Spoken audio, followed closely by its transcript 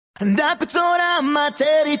Ndakutora my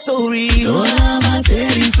territory. Tora my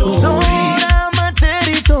territory. Tora my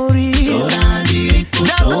territory. Tora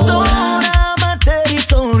my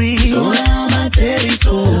territory. Tora my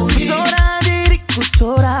territory.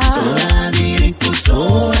 Tora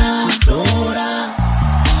Tora.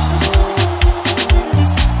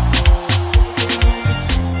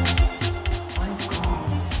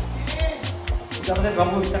 Sampai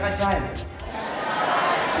bangku sangat cair.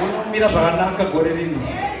 Untuk mira bahan ke goreng ini.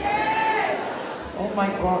 Oh my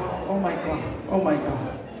God, oh my God, oh my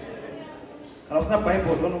God. Kalau sudah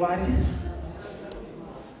Bible, don't worry.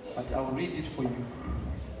 But I'll read it for you.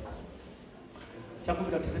 Jangan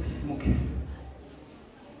bilang smoke.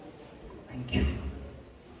 Thank you.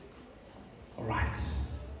 Alright.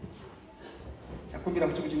 Jangan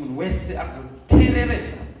bilang cuma wese aku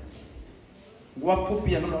tereresa. Gua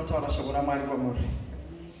fupi yang orang tahu rasa orang mari gua muri.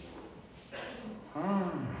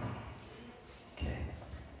 Okay.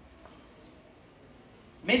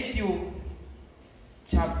 Matthew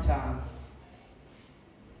chapter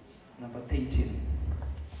number 13.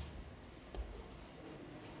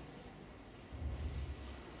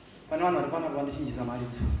 Panwana wanashinjiza mali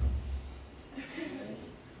tu.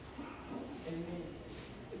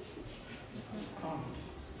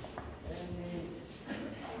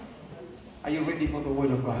 Are you ready for the word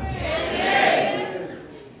of God? Yes.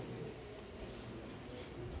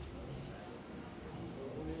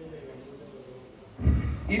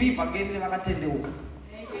 Iri pagende vakatendeuka.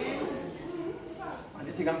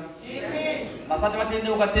 Anditika? Vasati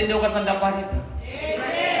vatendeuka sandaparidza.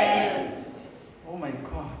 Oh my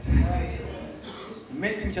God.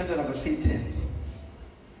 Matthew chapter number 13.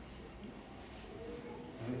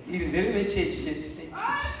 Iri very church.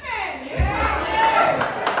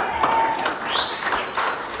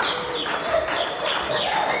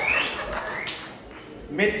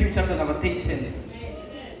 Matthew chapter number 13.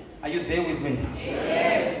 Are you there with me?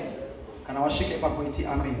 Yes. Can I shake it back with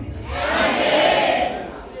amen?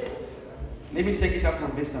 Amen. Let me take it up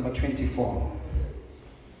from verse number 24.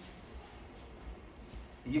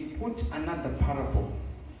 You put another parable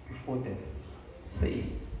before them,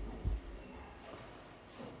 saying,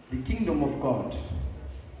 the kingdom of God,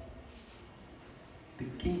 the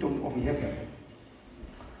kingdom of heaven,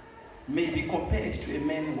 may be compared to a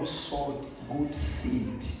man who sowed good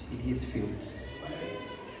seed in his field.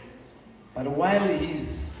 But while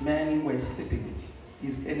his men were sleeping,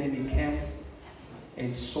 his enemy came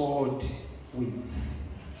and sowed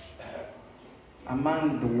weeds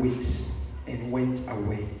among the wheat and went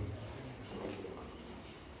away.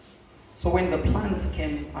 So when the plants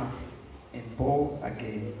came up and bore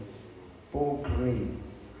grain,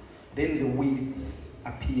 then the weeds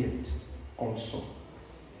appeared also.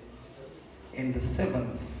 And the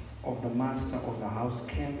servants of the master of the house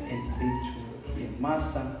came and said to him,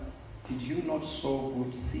 Master, did you not sow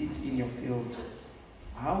good seed in your field?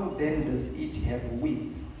 How then does it have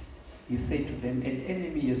weeds? He said to them, an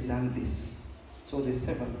enemy has done this. So the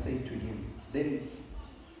servants said to him, then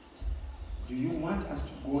do you want us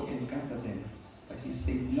to go and gather them? But he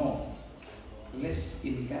said, no, lest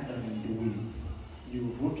in gathering the weeds,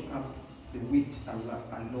 you root up the wheat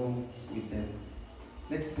along with them.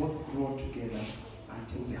 Let both grow together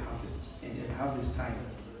until the harvest. And at harvest time,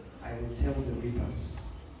 I will tell the reapers,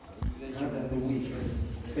 gather the weeds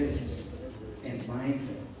first and bind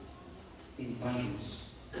them in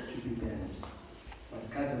bundles to be burned,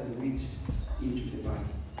 but gather the wheat into the barn.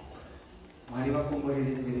 Amen.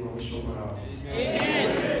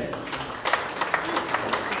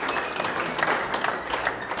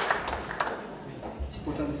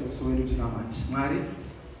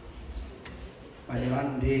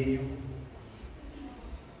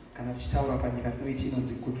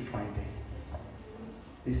 Good Friday.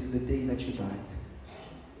 This is the day that you died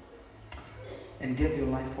and gave your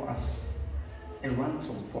life for us, a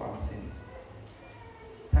ransom for our sins.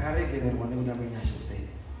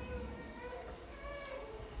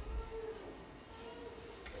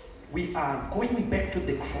 We are going back to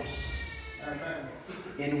the cross. Amen.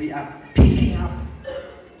 And we are picking up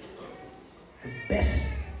the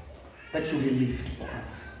best that you released for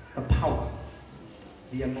us. The power,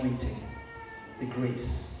 the anointing, the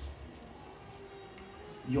grace,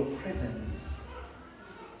 your presence.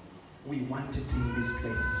 We want it in this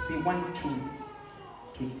place. We want to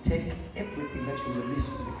take everything that you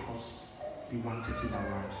released to the cross. We want it in our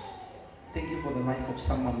lives. Thank you for the life of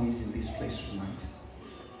someone who is in this place tonight.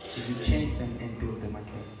 As you change them and build them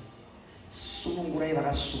again. Sunungurai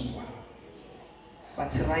vakasungwa,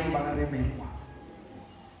 vatsirai vakaremerwa,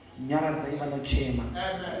 nyaradzai vanochema,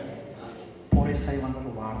 poresai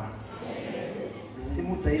vanorwara,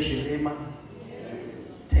 simudzai zvirema,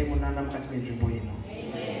 taimunana mukati menzvimbo ino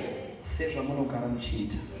sezvamunogara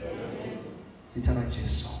muchiita. Zita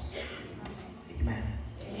raJesu. Amen.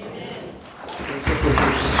 You can take your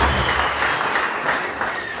seats.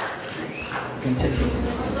 You can take your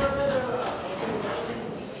seats.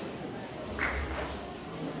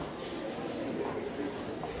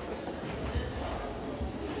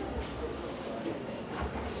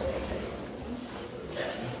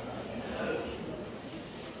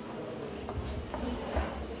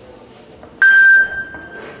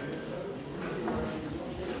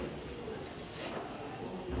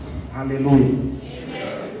 Hallelujah.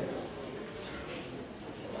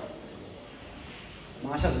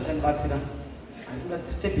 Masha Zitan Batsina. I was going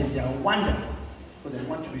to step in there. I wonder because I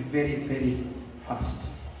want to be very, very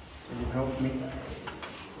fast. So you help me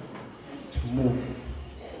to move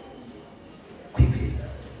quickly.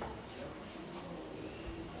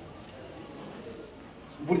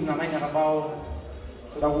 Mvudzi na maina kabao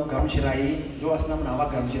toda kugamuchira hii ndo asina muna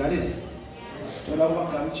wagamuchira rizi toda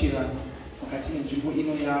kugamuchira wakati nzvimbo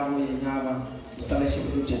ino yavo yenyava muzita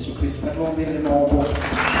raJesu Kristu ngativaombere nemaoko.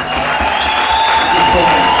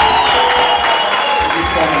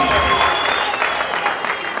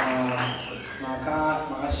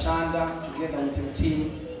 Makashanda together with the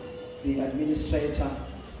team, the administrator,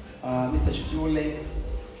 Mr. Chidule,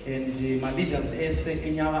 and my leaders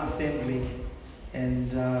in Nyava Assembly,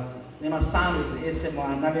 and my sons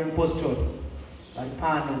in Nave Apostle, like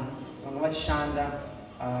Pano, Mavachanda,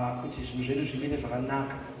 which is usually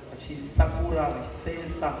Zvakanaka, Sakura,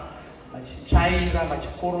 Sensa, Chaira,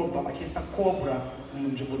 Koroba, Cobra,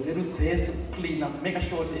 Munjibuzelu, clean up, make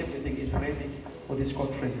sure everything is ready for this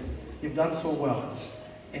conference. You've done so well,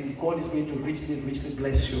 and God is going to richly, richly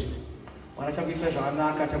bless you. No matter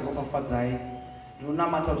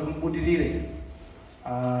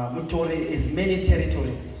mutore as many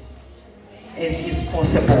territories as is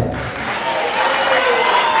possible.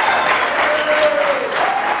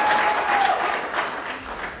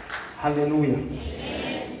 Hallelujah.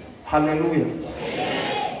 Amen. Hallelujah.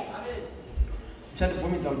 Amen. Church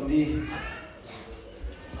moments of the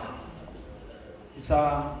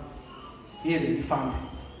isa here the family.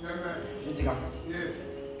 Yes, sir. Yes.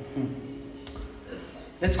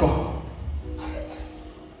 Let's go.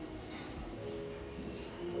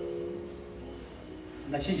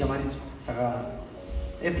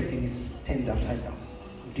 Everything is turned upside down.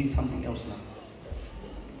 I'm doing something else now.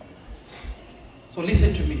 So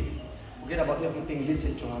listen to me. Forget about everything.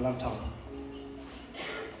 Listen to our laptop.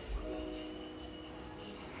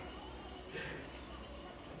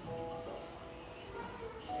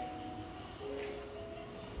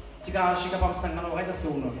 Tikashika pamusangano wakaita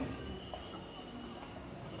seuno.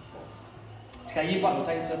 Tikaipa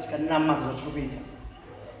zvotaita tikanamata zvatirikuita.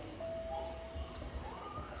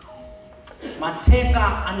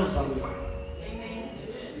 Mateka anozaruka.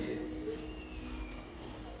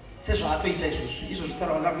 Sezvaatoita izvo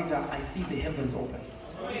zvitaura vakaita I see the heavens open.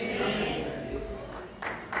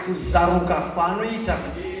 Kuzaruka kwaanoita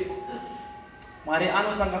Mwari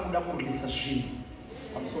anotanga kuda kurwisa zvinhu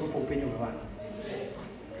pamusoro poupenyu hwevanhu.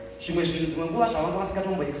 Zvimwe zvinhu dzimwe nguva zvavanga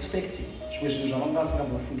vasingatombo expecting, zvimwe zvinhu zvavanga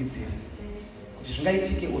vasingambofungidziri kuti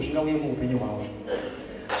zvingaitike o zvingauye muupenyu hwavo.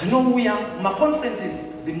 Zvinouya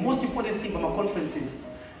mumaconferences, the most important thing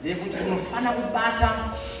pamaconferences ndeyekuti unofana kubata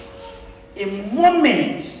a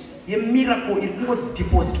moment yemiracle iri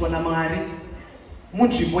kungodepositwa naMwari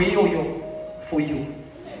munzvimbo iyoyo for you,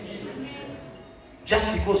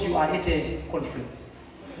 just because you are at a conference.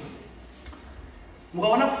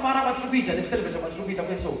 Mukaona kufara kwatiri kuita nekucelebrate kwatiri kuita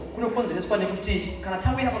kweso kunokonzereswa nekuti kana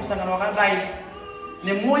tawira pamusangano wakadai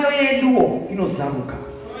nemwoyo yeduwo inozaruka.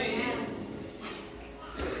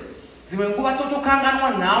 Dzimwe nguva totokanganwa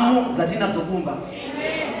nhamo dzatinadzo kumba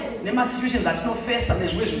nemasituations atinofesa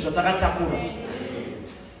nezvimwe zvinhu zvatakatakura.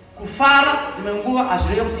 Kufara dzimwe nguva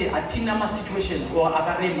hazvireve kuti hatina masituations or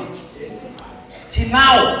akarema,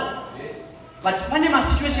 tinawo, but pane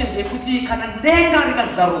masituations ekuti kana denga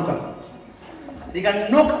rikazaruka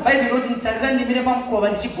rikanoka, Bible inoti nitarira ndimire pamukova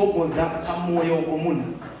ndichigogodza pamwoyo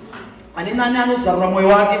womunhu. Ani nani anozarura mwoyo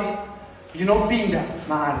wake ndinopinda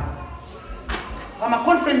maari.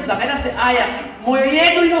 Pamaconferences akaita seaya mwoyo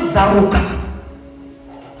yedu inozaruka.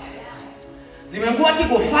 Dzimwe nguva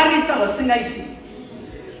tigofarisa zvasingaiti,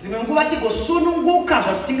 dzimwe nguva tigosununguka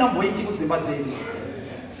zvasingamboiti kudzimba dzedu,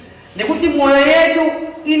 nekuti mwoyo yedu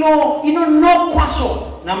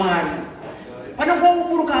inonokwaso naMwari.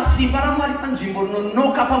 Panongoburuka simba raMwari panzvimbo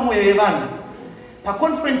rinonoka pamwoyo yevanhu.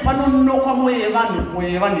 Paconference panonokwa mwoyo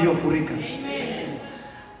yevanhu yovhurika.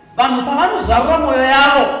 Vanhu pavanozarura mwoyo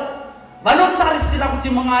yavo vanotarisira kuti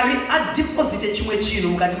Mwari adeposite chimwe chinhu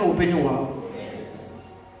mukati meupenyu hwavo.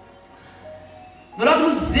 ndoda kuti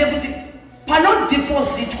muzive kuti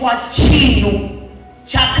panodhepozitwa chinhu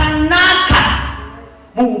chakanaka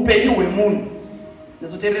muupenyu hwemunhu.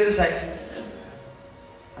 Ndazoteereresai.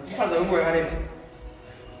 Azikufanza wengu yakareba.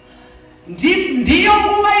 Ndiyo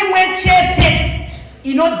nguva imwe chete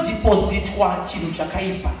inodhepozitwa chinhu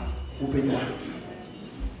chakaipa muupenyu hwake.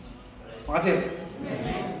 Mwakateera?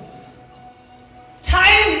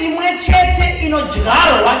 Time imwe chete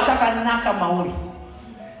inodyarwa chakanaka mauri.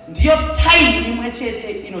 Ndiyo time imwe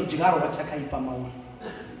chete inodyarwa chakaipa mauri.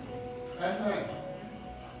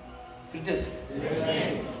 Tritest.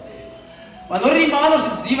 Vanorima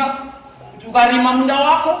vanozviziva kuti ukarima munda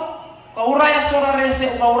wako, ukauraya sora rese,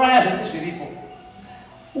 ukauraya zvese zviripo,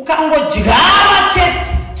 ukangodyara chete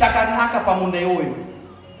chakanaka pamunda iwoyo,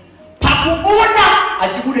 pakubuda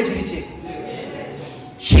hachibude chiri chete.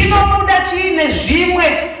 Chinobuda chiine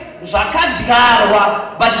zvimwe zvakadyarwa,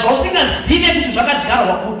 but zvausingazive kuti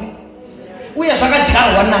zvakadyarwa kupi, uye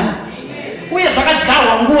zvakadyarwa nani, uye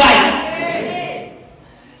zvakadyarwa nguwai.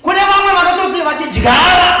 Kune vamwe vanototi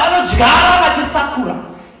vachidyara, vanodyara vachisakura.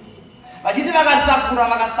 Vachiti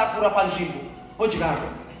vakasakura panzvimbo, vodyara.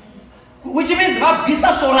 Which means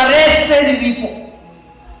vabvisa sora rese riripo,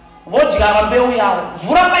 vodyara mbeu yavo.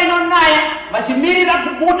 Mvura painonaya, vachimirira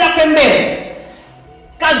kubuda kwembeu.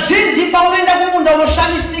 Kazhinji paunoenda kumunda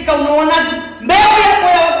unoshamisika, unoona mbeu yako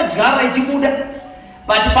yawakadyara ichibuda,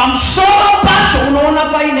 but pamusoro pacho unoona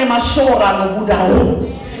paine masora anobudawo.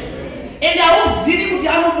 And I was zili kuti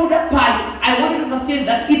anobuda pai. I want you to understand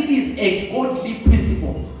that it is a godly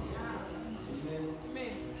principle.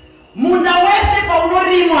 Munda wese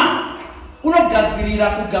paunorimwa unogadzirira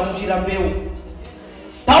kugamuchira mbeu.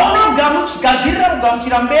 Paunogadzirira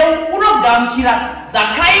kugamuchira mbeu, unogamuchira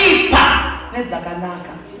dzakaipa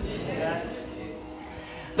nedzakanaka.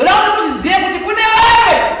 Ndoda kuti muzive kuti kune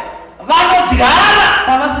vamwe vanodyara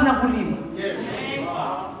pavasina kurima.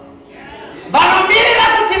 Vanomirira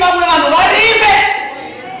kuti vamwe vanhu varime,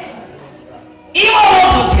 ivo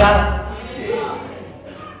vozodyara.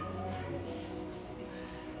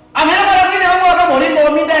 Amene varakuine vamwe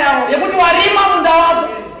vakamborimbawo minda yavo yekuti warima munda wako,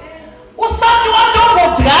 usati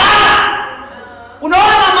watombodyara,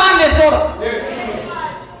 unoona mamande sora.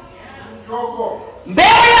 Mbeu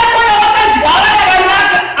yako yawakadyara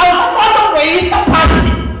yakanaka, hausati watomboisa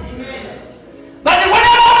pasi. But kune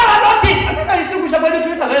vamwe vanoti, andika isikusha kwedu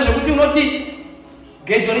tinoita zvezvekuti unoti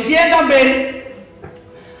gejo richienda mberi,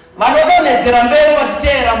 vanodonhedzera mbeu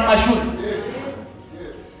vachiteera mumashure.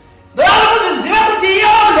 Ndoda kuzviziva kuti iyo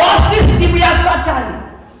ndo system yaSatani.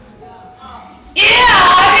 Iye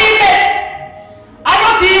haarime,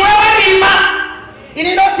 anoti iwe warima,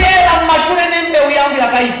 ini ndoteera mumashure nembeu yangu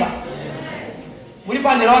yakaipa. Muri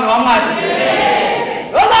panzira vanhu vaMwari.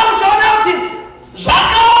 Ndoda kuchiona kuti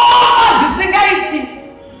zvakaoma zvisingaiti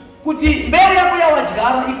kuti mbeu yako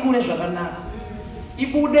yawadyara ikure zvakanaka,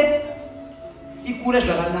 ibude ikure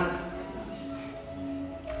zvakanaka.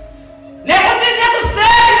 Nekuti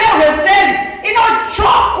nekuseri nerweseri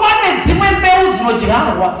inochokwa nedzimwe mbeu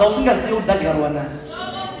dzinodyarwa dzausingazivi kuti dzadyarwa nani.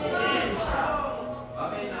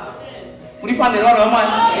 Muri panzira vanhu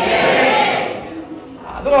vaMwari.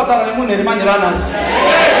 Ndokutaura nemunhu eri manheranhasi.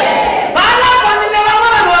 Vanafanire vamwe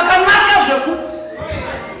vanhu vakanaka zvekuti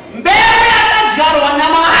mbeu yakadyarwa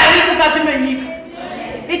naMwari mukati menyika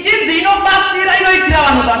ichinzi inobatsira, inoitira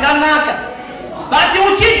vanhu zvakanaka, but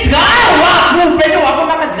uchidyarwa muupenyu hwako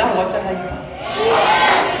makadyarwa chakaipa.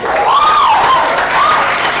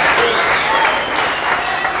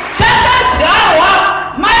 Chakadyarwa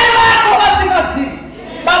mai vako vasingazivi,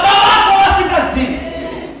 baba vako vasingazivi,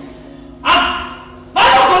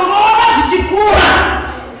 vanozongoona zvichikura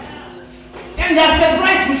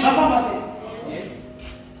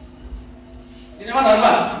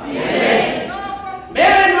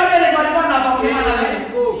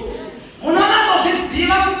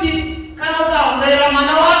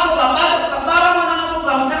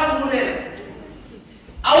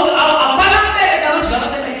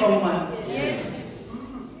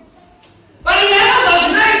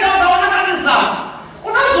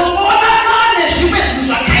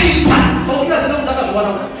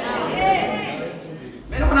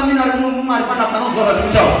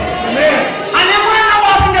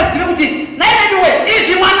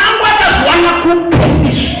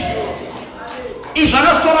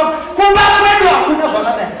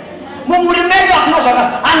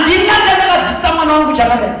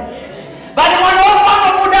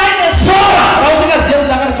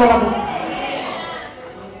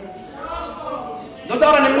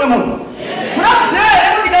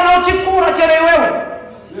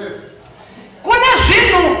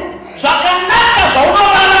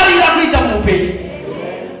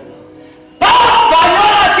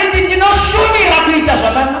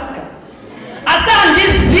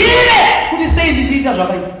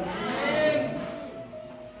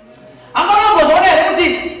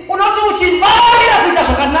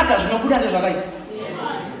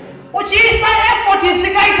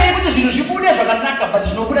kuti zvinhu zvibude zvakanaka but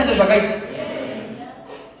zvinobuda ndezvakaita.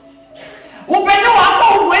 Upenyu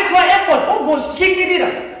hwako ugoiswa effort ugoshingirira.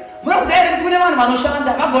 Munoziva here kuti kune vanhu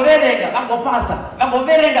vanoshanda vagoverenga vagopasa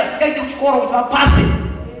vagoverenga zvisingaiti kuchikoro kuti vapase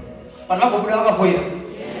but vagobuda vakafoira.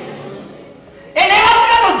 Ende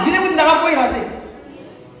vasingatozivile kuti ndakafoira sei.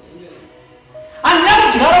 Handina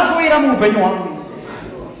kudyara foira muupenyu hwangu.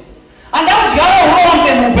 Handina kudyara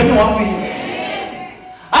urombe muupenyu hwangu.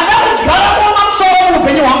 Handina kudyara kuoma musoro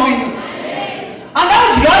muupenyu hwangu. Handina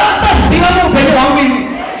kudyara kusaziva muupenyu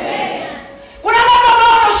hwangu. Kuna mababa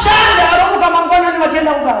vanoshanda varomuka mangwanani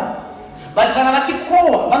vachienda kubasa but kana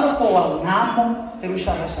vachikohwa vanokohwa nhamo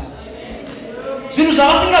serushakashaka. Zvinhu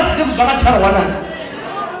zvavasingazivi kuti zvakadyarwa nani.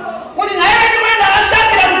 Kuti nhaye vedu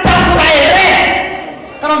ndakashandira kutambura here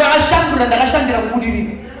kana ndakashandira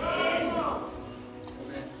kubudirira.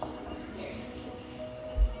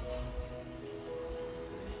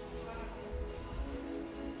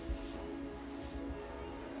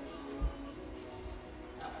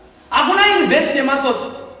 Hakuna university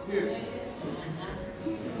yematsotsi.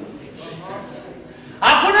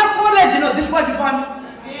 Hakuna college inodzidziswa chipano.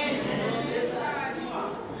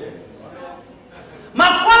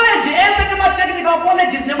 Makoleji ese nematechnical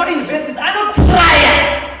colleges nemauniversities anotraya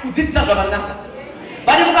kudzidzisa zvakanaka.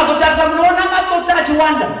 Bari mukazotarisa munoona matsotsi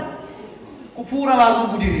achiwanda kupfuura vari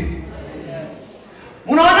kubudirira.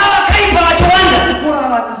 Munoona vakaipa vachiwanda kupfuura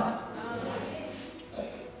vakanaka.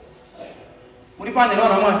 Muri pande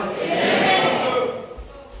nevanhu vamwari?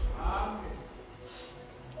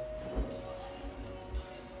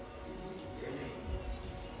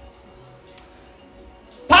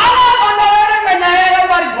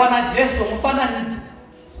 Jesu mufananidzo.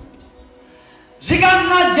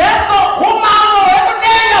 Zvikanzi Jesu umambo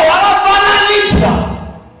hwekudenga hwakafananidzwa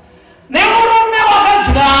nemurume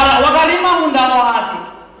wakadyara wakarima munda wake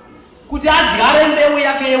kuti adyare mbeu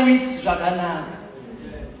yake yewiti zvakanaka.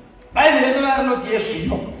 Bhaibheri resu rinoti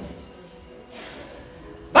yezvino.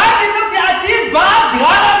 Bhaibheri rinoti achibva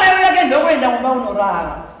adyara mbeu yake ndokuenda mumba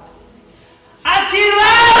unorara.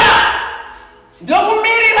 Achirara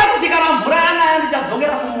ndokumirira kuti kana mvura yanaya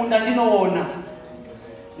ndichadzokera kumunda ndinoona.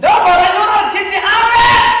 Ndobva ranyora chiti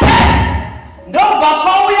avete. Ndobva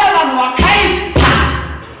kwauya vanhu vakaipa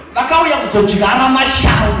vakauya kuzodyara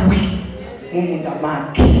mashawi mumunda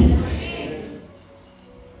make.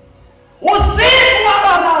 Usiku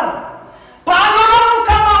abarara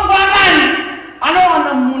paanonomuka mangwanani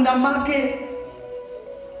anowana mumunda make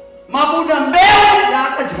mabuda mbeu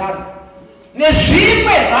yaakadyara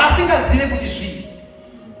nezvimwe zvaasingazive kuti zvii.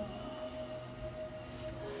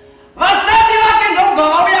 Vashandi vake ndobva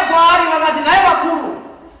vauya kwaari vakati nhai vakuru,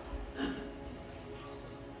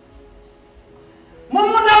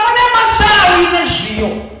 mumunda mune mashawi nezviyo.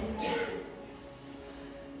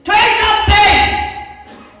 Toita sei?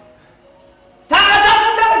 Tanga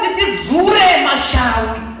tafunga kuti tidzure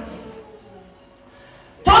mashawi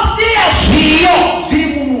tosiya zviyo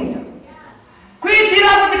zviri mumunda kuitira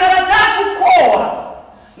kuti kana takukohwa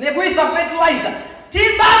nekuisa fertilizer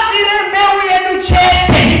tibatsire mbeu yedu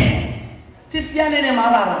chete tisiyane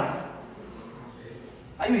nemarara.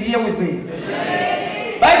 Are you here with me?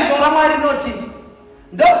 Bhaibheri shoko raMwari rinoti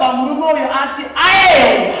ndobva murume uyo ati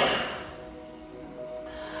ayewa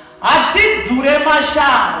hatidzure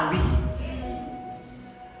mashawi,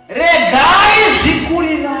 regai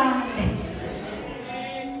zvikurirane,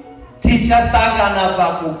 tichasangana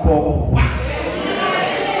pakukohwa.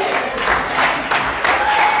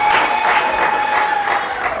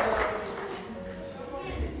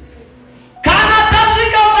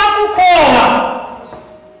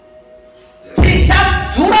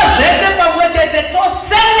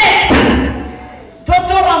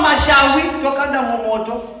 Totora mashawi tokanda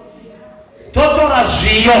mumoto, totora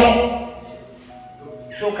zviyo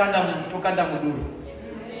tokanda muduro.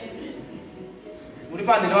 Muri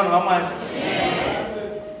pande nevanhu vamwari?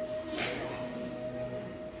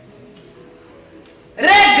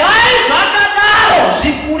 Regai zvakadaro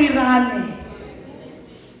zvikurirane,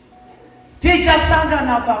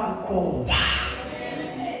 tichasangana pakukohwa.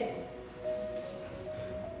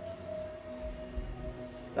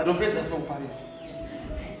 Tatopedza sokuparidza.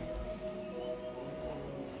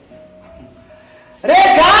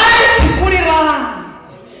 Regai zvikurirane,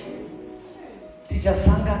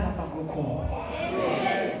 tichasangana pakukohwa.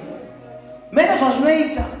 Mene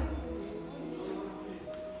zvazvinoita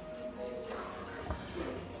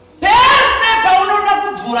pese paunoda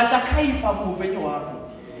kudzura chakaipa muupenyu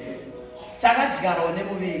hwako chakadyarwa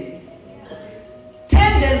nemuvengi,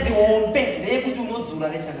 tendency hombe ndeyekuti unodzura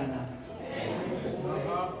nechakanaka.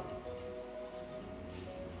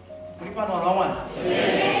 Muri pano vanhu vamwari?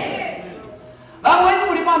 Vamweni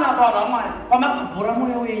muri mana pa ramwari pamakavhura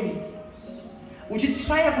moyo wenyu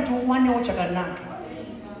uchitraya kuti uwanewo chakanaka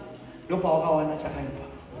ndopawakawana chakaipa.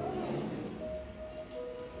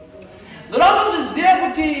 Ndoda kuti uzive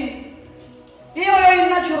kuti iyoyo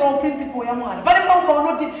inatural principle ya Mwari. Pane pauka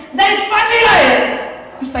unoti ndaifanira here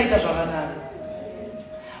kusaita zvakanaka.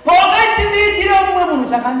 Pawakati ndiitire umwe munhu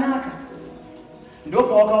chakanaka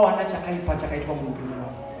ndopawakawana chakaipa chakaitwa muupenyu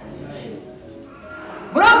hwako.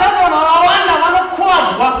 Munoziva kuti vanhu vakawanda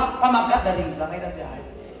vanokuwadzwa pamagatherings akaita sehaya.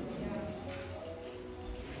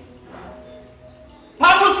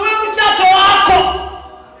 Pamusi wemuchato wako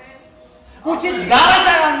uchidyara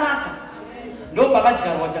chakanaka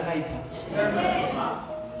ndopakadyarwa chakaipa.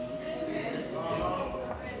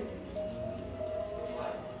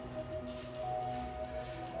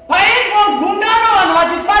 Paitwa gungano vanhu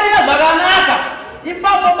vachifarira zvakanaka,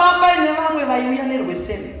 ipapo baba nevamwe vaiuya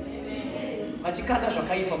nerweseri vachikanda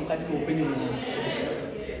zvakaipa mukati meupenyu hwemunhu.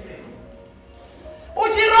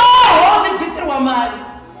 Uchirohwa uchibvisirwa mari,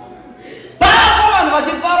 papo vanhu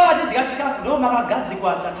vachifara vachidya chikafu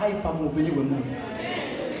ndomakagadzikwa chakaipa muupenyu hwemunhu.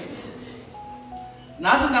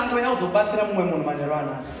 Nhasi ndangoenda kuzobatsira mumwe munhu manheru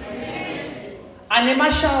anhasi ane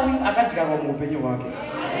mashawi akadyarwa muupenyu hwake.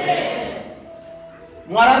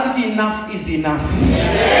 Mwari ari kuti enough is enough.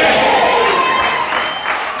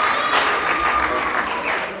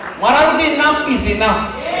 Mwari ari kuti enough is enough.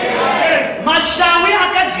 Mashawi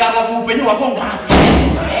akadyarwa muupenyu hwako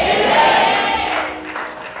ngaatenge.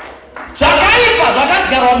 Zvakaipa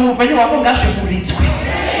zvakadyarwa muupenyu hwako ngazvibuditswe.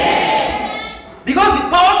 Because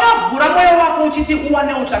pawakavhura moyo wako uchiti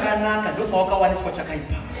uwanewo chakanaka ndopawakawaniswa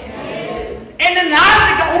chakaipa. Ende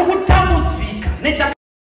nhasi uri kutambudzika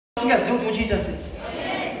nechausingazivi kuti uchiita sei.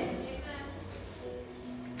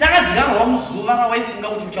 Chakadyarwa muzuva rawaifunga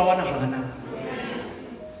kuti uchawana zvakanaka.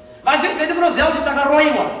 Vazhinji vedu munoziva kuti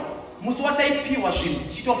takaroiwa musi wataipiwa zvinhu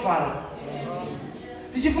tichitofara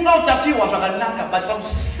tichifunga kuti tapiwa zvakanaka, but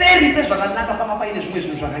pamuseri pezvakanaka panga paine zvimwe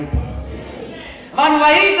zvinhu zvakaipa. Vanhu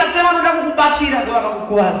vaiita sevanoda kukubatsira ndo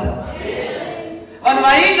vakakukuwadza. Vanhu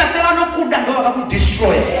vaiita sevanokuda ndo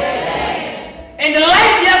vakakudestroya. And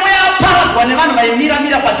life yako yaparadzwa nevanhu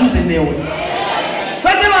vaimira padhuze newe.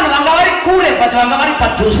 Kwete vanhu vanga vari kure but vanga vari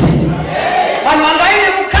padhuze. Vanhu vanga ine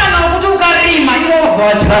mukana wekuti ukarima ivo vobva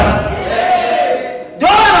vadyara. Ndo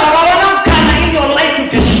vanhu vakaona mukana in your life to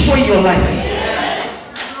destroy your life.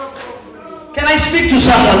 Can I speak to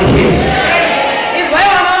somebody here? It's why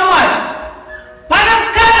vanhu vamwari pana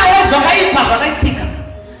mukana wezvakaipa zvakaitika.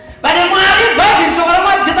 But Mwari Bhaibheri shoko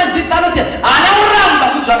raMwari Jesu anoti haana kuramba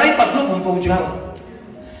kuti zvakaipa zvinobvunzwa kudyarwa.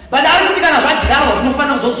 But ari kuti kana zvadyarwa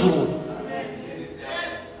zvinofanira kuzodzurwa.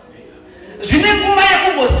 Zvine nguva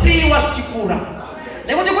yekumbosiyiwa zvichikura.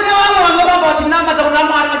 Nekuti kune vamwe vanoramba vachinamata kuna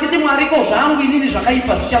Mwari vachiti Mwariko zvangu inini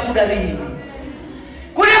zvakaipa zvichabuda rini.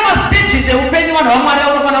 Kune mastages eupenyu vanhu vaMwari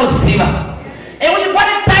vanofanira kuziva. Ekuti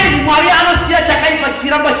pane time Mwari anosiya chakaipa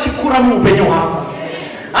chichiramba chichikura muupenyu hwako.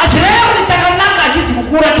 Hazvireva kuti chakanaka hachizi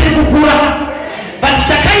kukura chiri kukura, but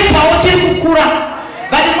chakaipawo chiri kukura.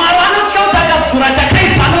 But Mwari anotya kuti akadzura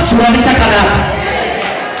chakaipa anodzura nechakanaka.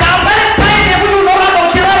 Saka pane time yekuti unoramba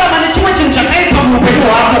uchirarama nechimwe chinhu chakaipa muupenyu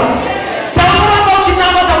hwako. Chaunoramba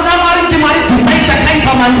uchinamata kuna Mwari kuti Mwari bvisai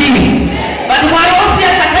chakaipa mandiri. But Mwari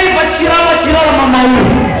osiya chakaipa chichiramba chirarama mauri.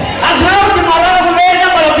 Hazvireva kuti Mwari anokuvenga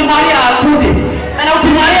kana kuti Mwari haakude kana kuti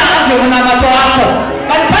Mwari haazwe munamato wako.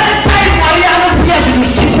 But pane time Mwari anosiya zvinhu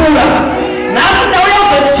zvichikura. Nhasi ndauya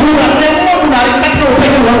kuzodzura kune mumwe munhu ari mukati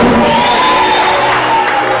meupenyu hwako.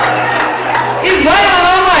 Izwai vana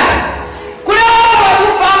vaMwari, kune vamwe vari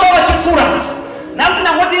kufamba vachikura. Nhasi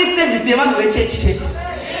ndangoti isevhisi yevanhu vechechi chete.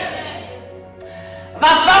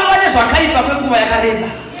 Vafamba nezvakaipa kwenguva yakareba.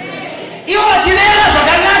 Ivo vachireva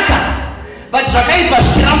zvakanaka, but zvakaipa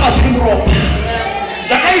zvichiramba zviri muropa.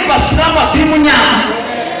 Zvakaipa zvichiramba zviri munyama.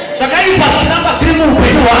 Zvakaipa zvichiramba zviri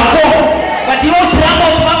muupenyu hwako, but iwe uchiramba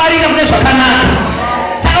uchivavarira kune zvakanaka.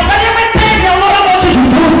 Saka pane imwe time yaunoramba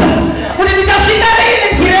uchizvibvunza kuti ndichasvika rini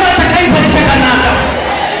ndichireva chakaipa nechakanaka.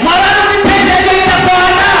 Mwari ari kuti time yacho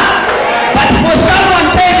ichakwana, but for someone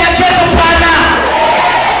time yacho yatokwana.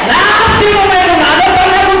 Nhasi mumwe munhu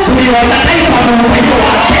anofanira kudzuriwa chakaipa muupenyu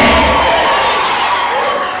hwake.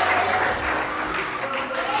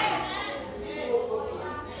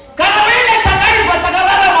 Kana uine chakaipa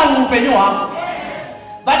chakararama muupenyu hwako,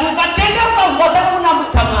 but ukatenga ukavhwa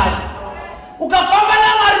chakamunamuta Mwari, ukafamba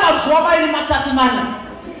naMwari mazuva mairi matatu mana,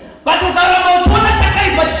 but ukaramba uchiona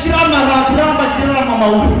chakaipa chichiramba chichirarama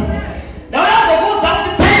mauri. Ndauya kuzokuudza kuti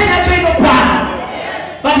time yacho inokwana,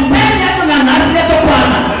 but time yacho nanhasi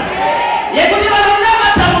yatokwana yekuti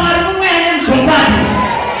vanonamata Mwari mumweya nemuchokwadi.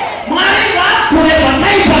 Mwari ngaakure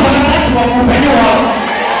zvakaipa zvakagadzirwa muupenyu hwako.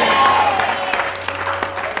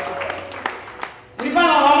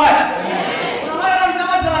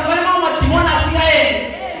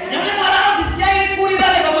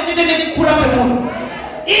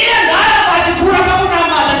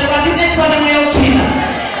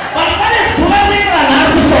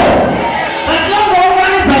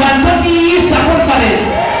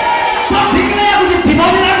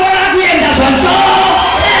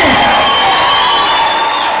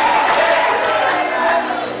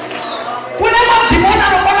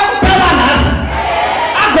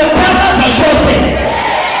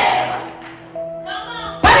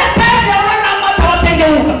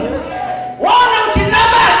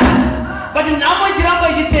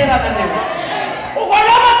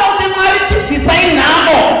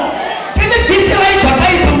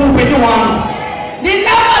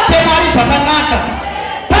 zvakanaka.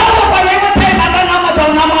 Paulo pane imwe time akanamata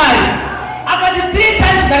una Mwari akati 3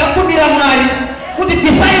 times ndakakumbira Mwari kuti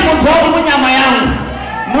bvisai munzwa uri munyama yangu.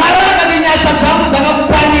 Mwari akati nyasha dzangu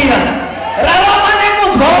dzakakukwanira, rarama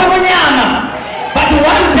nemunzwa uri munyama, but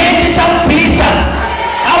one day ndichaubvisa.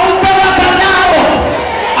 Haufevaka nawo,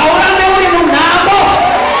 haurambe uri munhamo,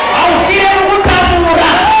 haufire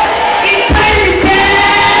mukutamura. Itaimi chete.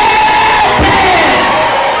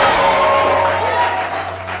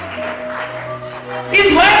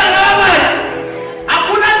 Inzwai vana vaMwari,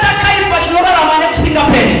 hakuna chakaipa chinorarama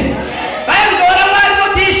nekusingaperi. Bhaibheri raMwari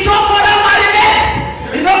rinoti shoko raMwari vese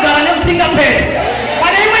rinogara nekusingaperi.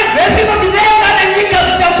 Pane imwe vhesi inoti denga nenyika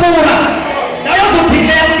zvichapfuura.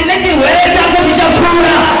 Ndayozodhikireya kuti nechirwere chako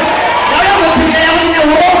chichapfuura. Ndayozodhikireya kuti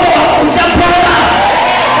neurombo hwako huchapfuura.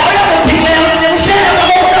 Ndayozodhikireya kuti neushere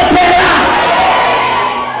hwako huchapfuura.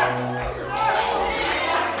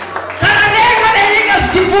 Kana denga nenyika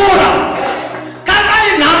zvichipfuura,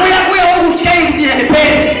 kakani nhamo yako yauri uchidai kuti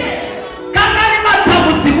yaperi, kakani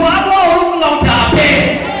matambudziko ako auri kunga kuti haperi.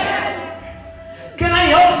 Can I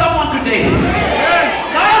help someone today?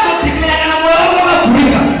 Ndayozodhikireya kana mwoyo wako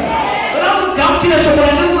wakavhurika, gamuchira shoko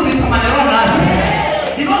randinoudisa manheru nhasi,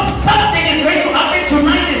 because something is going to happen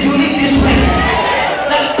tonight as you leave this place.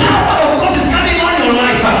 The power of God is coming on your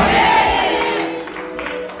life.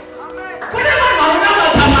 Kune vanhu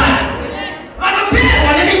vanonamata Mwari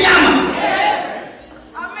vanopererwa neminyama.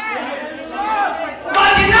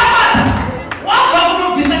 Vachinamata wabva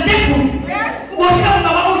kunobvisa chekuru ugosvika kumba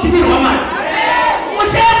kwako uchibirwa Mwari.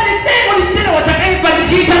 Mushenzi sei kuti chitenderwa chakaipa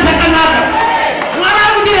ndichiita chakanaka. Mwari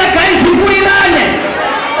ari kuti regai zvikurirane.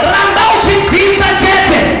 Ramba uchibvisa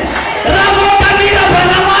chete. Ramba wakamira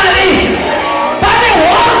pana Mwari. Pane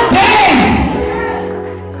one day.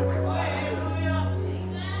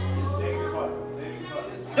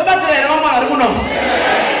 Ndobatsira here vaMwari vari muno.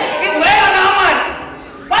 Inzwai vana vaMwari.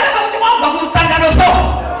 Pane pakuti wabva kumusangano so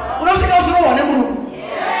unosvika uchirohwa nemunhu.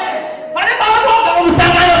 Pane pakuti wabva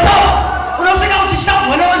kumusangano so unosvika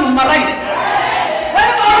uchishavhwa nevanhu mumaraini.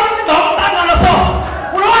 Pane pakuti uchibva kumusangano so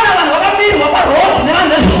unowana vanhu vakamirwa parodhi nevanhu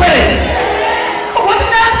vezvikwereti. Ukuthi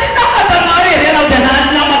ndachinamata Mwari here kana kuti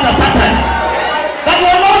ndachinamata Satani. But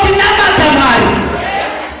wanga uchinamata Mwari.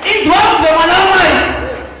 Inzwanzwe mwana waMwari.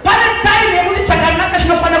 Pane time yekuti chakanaka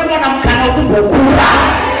chinofanira kuwana mukana wekumbokura.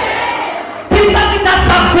 Tisati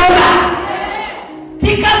tasakura.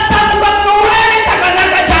 Tikasakura tinouraya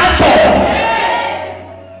chakanaka chacho.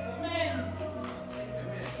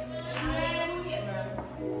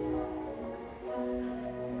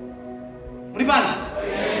 Muri bana?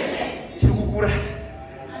 Chiri kukura.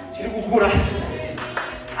 Chiri kukura.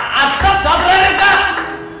 Asati zvakurereka.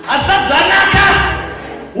 Asati zvanaka.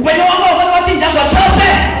 Upenyu hwangu husati hwachinja zvachose.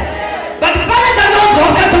 But pane chandinonzwa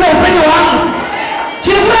mukati meupenyu hwangu.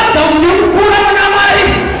 Chiri kuratidza kuti ndiri kukura muna Mwari.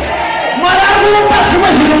 Mwari ari kuumba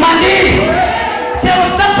zvimwe zvinhu mandiri. Chero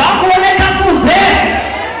zvisati zvakuoneka kunze.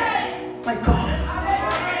 My God.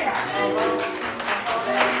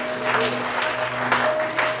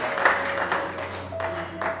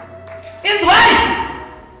 Inzwai.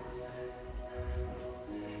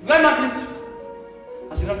 Inzwai maKristu.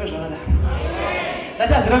 Hazvirambe zvakadaro.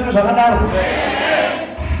 Ndati hazvirambe zvakadaro.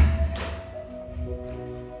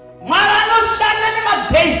 Mwari anoshanda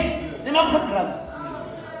nemadays nemaprograms.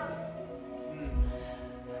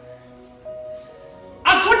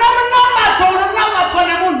 Hakuna munamato unonamatwa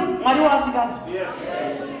nemunhu Mwari waasinganzwi.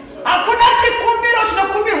 Hakuna chikumbiro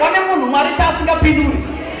chinokumbirwa nemunhu Mwari chaasingapinduri.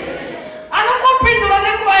 Anongopindura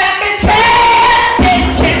nenguva yake chete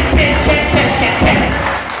chete chete chete.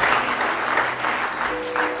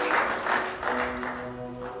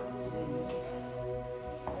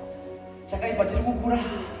 Chakaipa chiri kukura.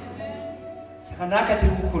 Chakanaka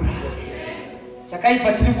chiri kukura.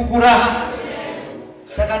 Chakaipa chiri kukura.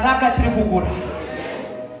 Chakanaka chiri kukura.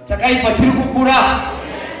 Chakaipa chiri kukura.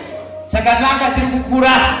 Chakanaka chiri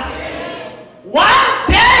kukura. One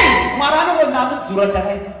day Mwari anogona kudzura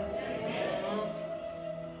chakaipa.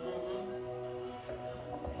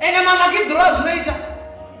 Ene manakidzura zvinoita.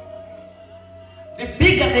 The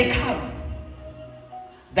bigger they come,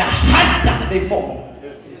 the harder they fall.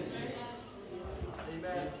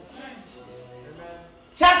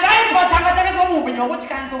 Chakaipa changa chakaiswa muupenyu hwako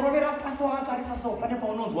chikaanza kurovera pasi wakatarisa so pane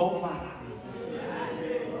paunonzwa kufara.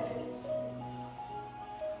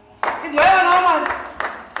 Inzwai vana vaMwari.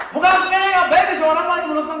 Mukaverenga Bhaibheri zvavana Mwari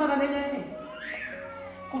munosangana nenyaya iyi.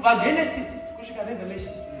 Kubva Genesis kusvika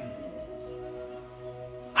Revelation.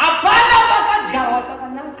 Hapana pakadyarwa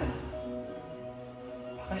chakanaka.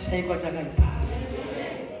 Pakashayikwa chakaipa.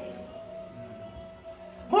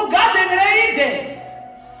 Mugadheni reEden,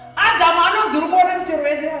 Adamu anonzi rume muchero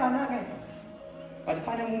wese yakanaka. but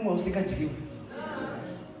pane mumwe usingadyiwi.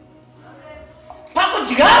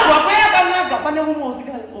 Pakudyarwa kweyakanaka pane mumwe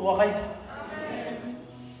wakaipa.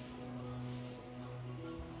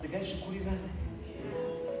 Regai zvikurirane.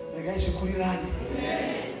 Regai zvikurirane.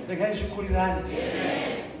 Regai zvikurirane.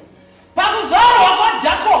 Pakuzorwa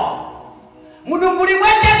kwaJakobo mudumburi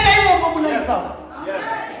mwechete imomo muna Esau.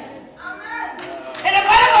 Ende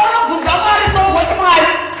pane vaunobvunza Mwari sougoti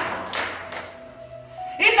Mwari,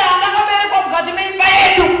 indanga akaberekwa mukati meimba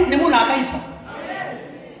yedu nemunhu akaipa.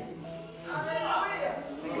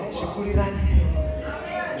 Regai zvikurirane.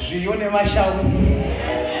 Zviyo nemashauri.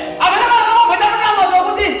 Apana vanogota kunama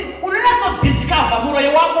zvokuti unonyatsodiscover muroyi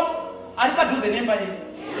wako ari padhuze nemba yedu.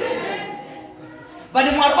 But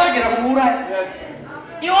Mwari varigera kuuraya.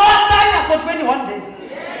 Iwe wasanya for 21 days.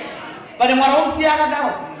 But Mwari wakusiya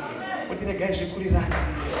akadaro. Kuti regai zvikurirane.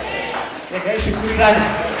 Regai zvikurirane.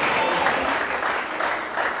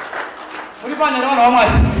 Uri panhero vanhu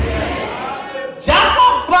vaMwari.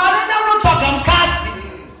 Jacob paanoenda kunotsvaga mukadzi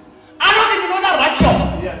anoti ndinoda Rachel.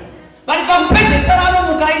 But pamupedzisira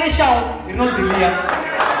anomuka aine shawu rinonzi Leah.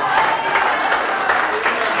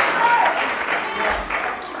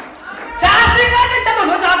 Chaasingane chacho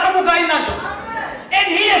ndochaakamuka ainacho. And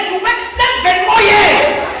he has to work 7 more years.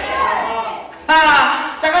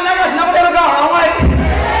 Chakanaka zvinakuderoka hawamwari.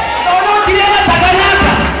 Ukaona uchireva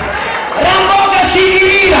chakanaka, ramba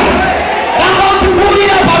ukashingirira, ramba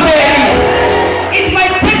uchipfuurira pamberi. It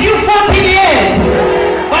might take you 14 years,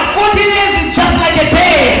 but 14 years is just like a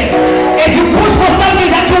day. If you push for something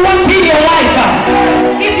that you want in your life,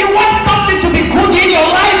 if you want something to be good in your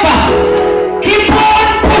life, keep on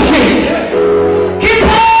pushing. Keep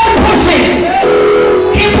on pushing.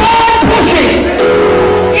 Keep on pushing.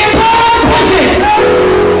 Keep on pushing.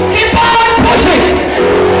 Keep on pushing.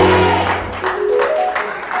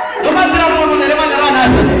 Ndomatsira munhu neremana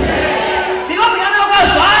vanhasi. Because kana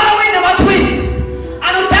ukazvara uine matwins,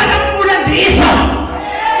 anotanga kubuda ndiEsau.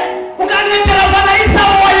 Ukanetsera pana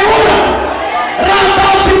Esau waiura. Ramba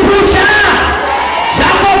uchipusha.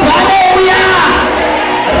 Jacob anouya.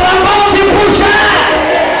 Ramba uchipusha.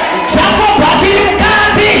 Jacob achiri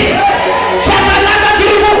mukati. Chakanaka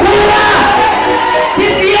chiri kukura.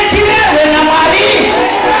 Sisi yechirehwe naMwari.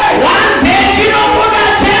 One day chinobuda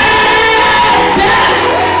chete.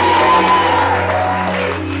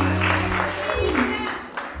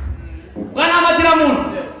 Ukanamatira munhu.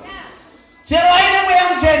 Chero aine mweya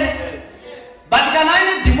mutsvene. But kana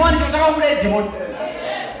aine dhimoni chotaka kubuda idhimoni.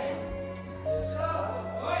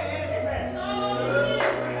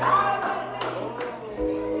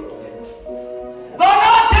 Ukaona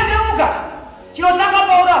watendeuka, chinotanga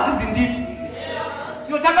pauri hadzizi ndimi.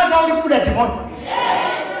 Chinotanga pauri kubuda dhimoni.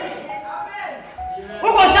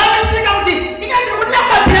 Ugoshamisika kuti ndiri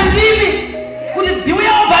kunamatira ndimi kuti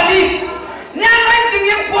dziuyawo pandiri. Neanointing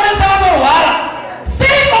yekuporesa vanorwara.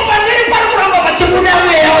 Seiko pandiri pari kuramba pachibuda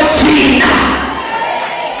mweya wetsvina.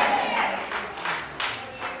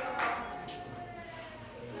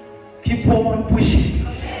 Keep on pushing.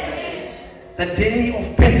 The day of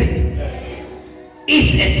birthing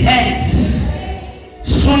is at hand.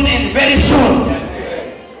 Soon and very soon,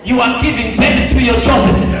 you are giving birth to your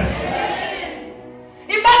Joseph.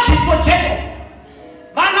 Imagine for Jacob.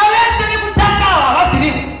 Vana vese vekutanga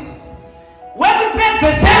havasiripo.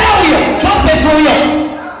 Wekupedzesera uyo Joseph uyo.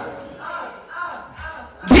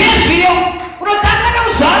 Ndiye zviyo unotanga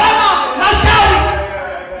nekuzvara mashawi.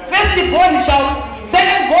 First born shawi,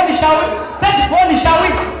 second born shawi, third born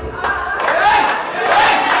shawi.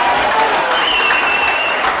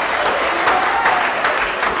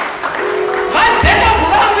 Vajacob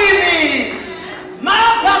vaviri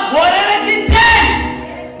mapagore rechi-10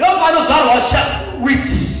 ndopanozvarwa wheat.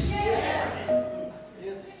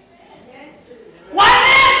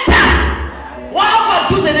 Waneta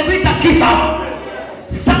wapadhuze nekuita give up,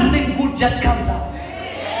 something good just comes out.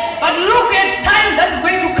 But look at time that is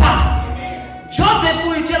going to come. Joseph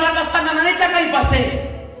uyu chero akasangana nechakaipa sei,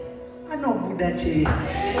 anobuda chete.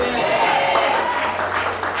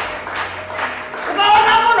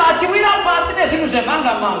 Ukaona munhu achiwira pasi nezvinhu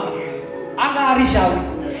zvemanga-manga, anga ari shawi.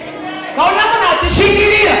 Ukaona munhu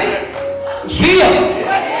achishingirira zviyo,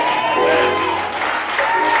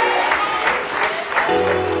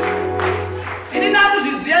 ini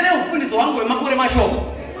ndakuzviziva neufundisi hwangu hwemakore mashoma.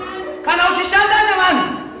 Kana uchishanda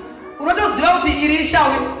nevanhu unotoziva kuti iri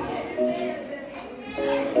ishawi,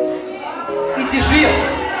 ichi zviyo.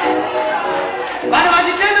 Vanhu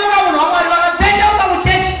vachitendeuka munhu waMwari vakatendeuka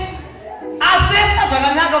muchechi, asesa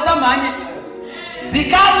zvakanaka usamhanye.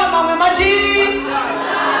 Dzikama mamwe machi.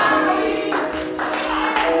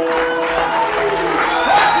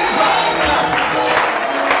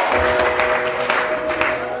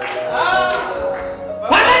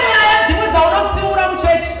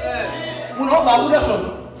 wabuda shona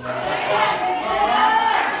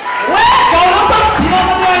wega unotoziva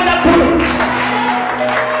kuti waenda kure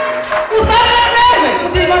usaremeze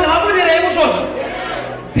kuti vanhu vabudirei mushona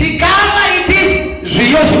zikama iti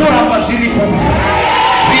zviyo zvinoramba zviripo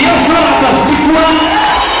zviyo zvinoramba zvichikura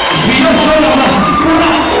zviyo zvinoramba zvichikura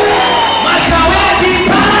mashawe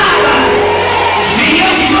achiparara zviyo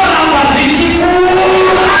zvinoramba zvichikura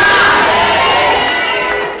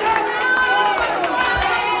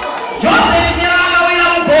Joseph nyaranga wira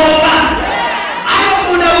mugomba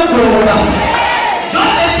anobuda mugomba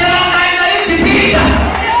Joseph nyaranga aenda ichipita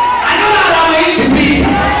anorarama ichipita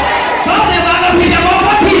Joseph akapinda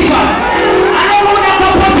kwapotifa anobuda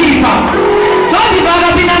kwapotifa Joseph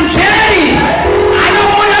akapinda mjeri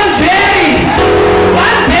anobuda mjeri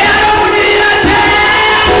one day anobudirira jeri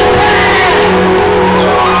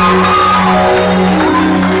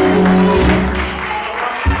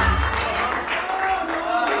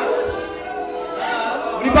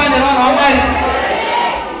ulipande vanhu vamwari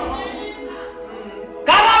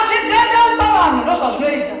kana uchitendeutsa vanhu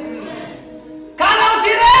ndozvazvinoita kana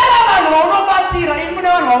uchirera vanhu vaunobatsira ini mune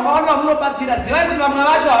vanhu vakawanda vamunobatsira zivai kuti vamwe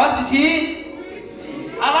vacho havasi chii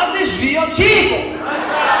havasi zviyo chiko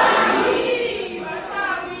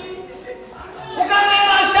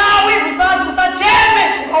ukarera shawi usacheme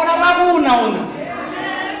ukaona rakuunauna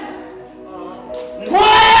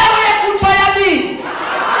nguva yavo yekutsva yadii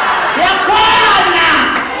yakwana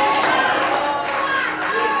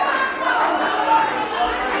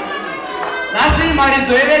nhasi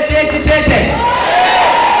maridzo yevechechi chete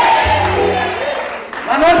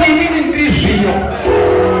vanoti inini ndiri zviyo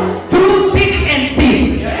through thick and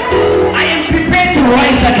thin I am prepared to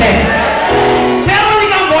rise again chero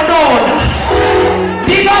ndikambodonha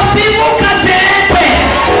ndinosimuka chete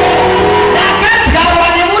ndakadyarwa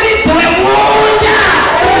nemuridzi wemunda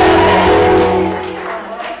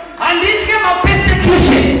handitye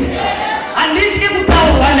mapersecutions handitye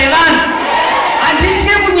kutaurwa nevanhu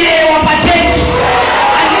handitye kunyewa pachechi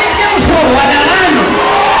handitye kushorwa navanhu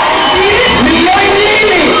ndiri zviyo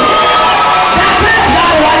inini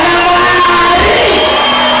ndakadyarwa naMwari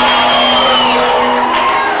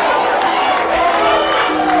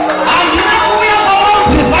handina kuuya paworld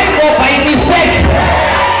revival by mistake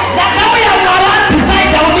ndakauya Mwari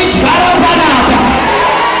adecide kundidyara panapa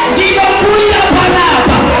ndinokurira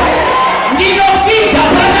panapa ndinofidha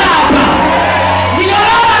panapa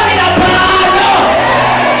ndinoraramira pano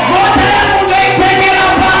mota yangu ndoitengera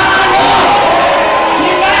pano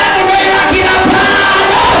imba yangu ndoivakira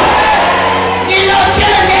pano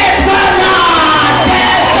ndinochengetwa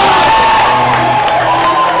naJesu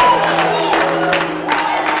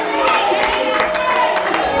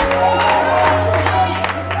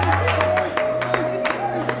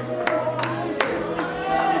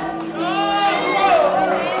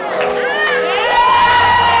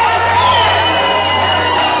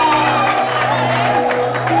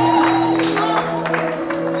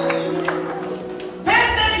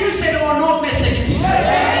persecution or no persecution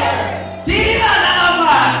tiva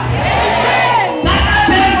naMwari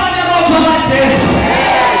takapemwa neropa raJesu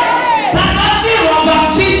takafirwa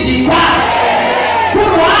pamuchinjikwa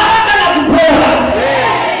kurwara kana kupora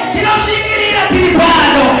tinosvingirira tiri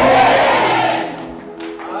pano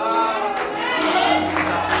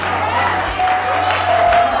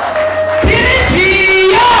tiri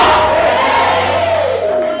zviyo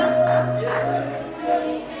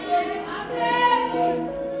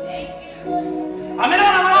amene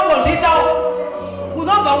vana vanongozviitawo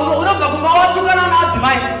unobva kumba watukana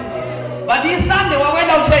naadzimai but isande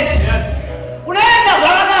wakuenda kuchechi unoenda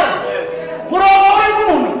zvakadaro muromo uri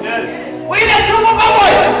kumunhu uine shungu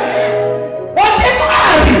pamoyo oti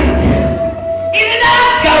Mwari ini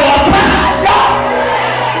ndadyarwa pano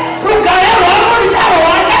rugare rwangu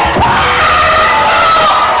ndicharwane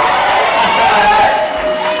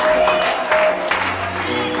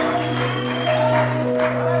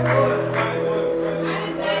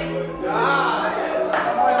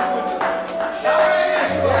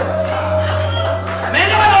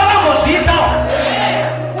mene vana vanongozviitawo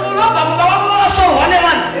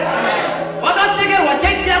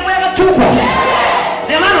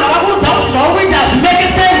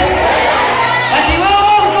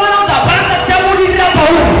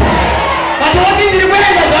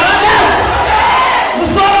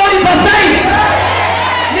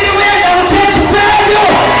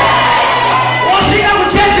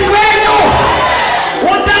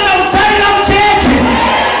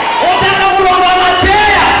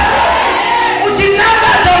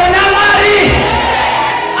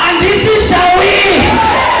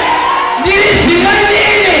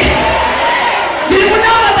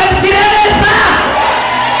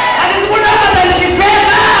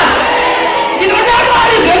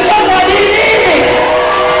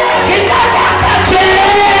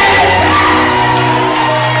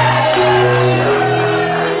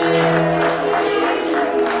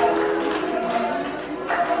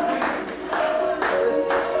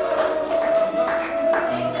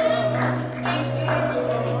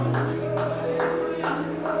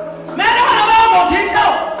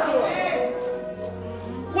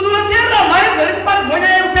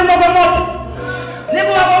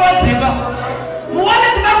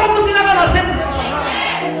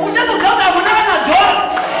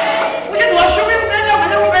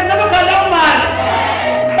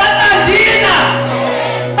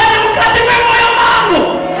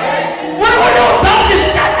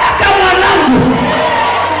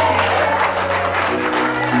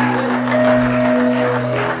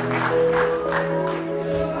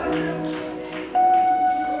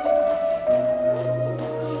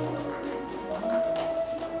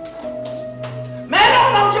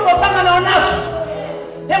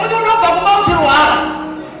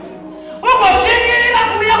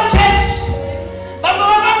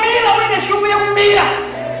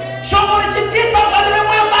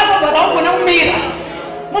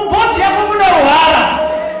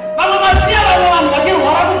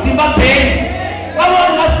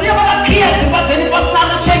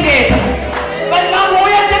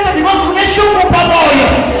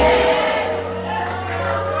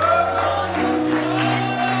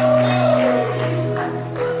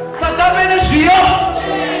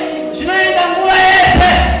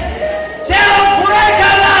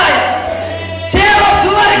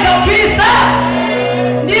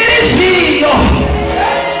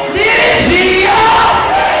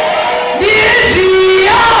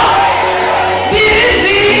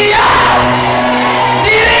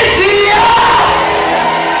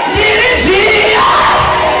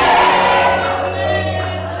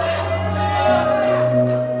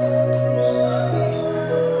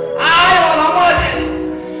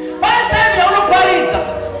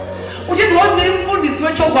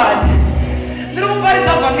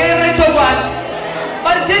vakerere chokwadi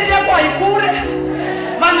vari chechi yako haikure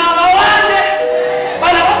vanhu havawande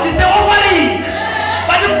vanhu havabvise ofari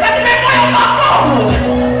vati mukati memoyo makomo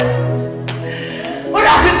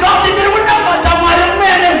unazvizwa kuti ndiri kunamata mwari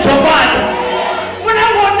mumene muzvokwadi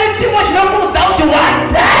unangone chimwe chinokuudza kuti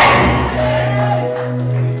one day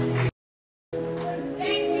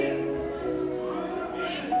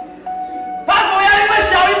pagouya rimwe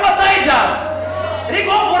shau ipasaidha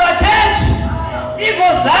rigovhura chechi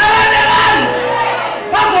igozara nevanhu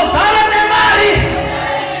pagozara nemari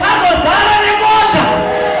pagozara nemota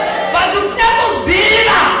vati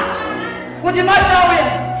kunyatsoziva kuti machauya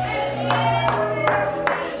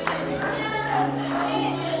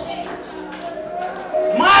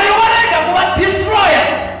mwari warega kuvadistroya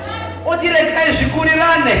uti regai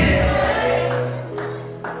zvikurirane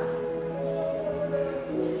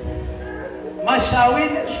mashawi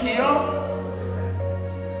nezviyo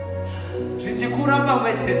zvichikura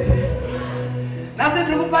pamwe chete nasi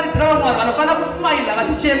ndiri kuparidzira vamwe vanhu vanofanira kusimaila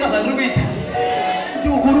vachichema zvandiri kuita kuti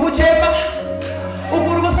uku uri kuchema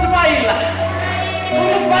uku uri kusimaila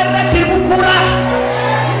uri kufarira chiri kukura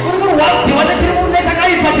uri kurwadziwa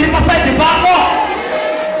nechakaipa chiri pasaidhi pako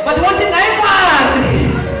but woti nai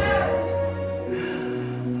mwari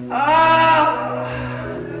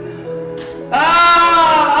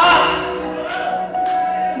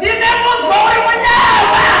ndine munzwa uri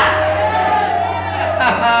munyama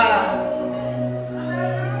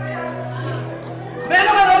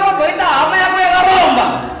meno vanoromboita hama yako yakaromba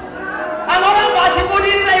anoramba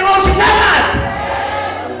achikudirira iwe uchinamata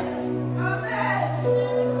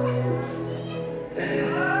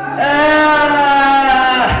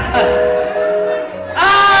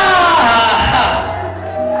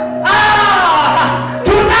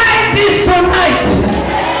tonight is tonight.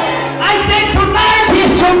 I say tonight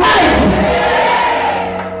is tonight.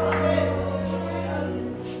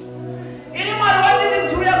 Ini mwari wadini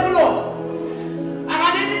mchiuya kuno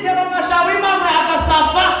akadini chero mashawi mamwe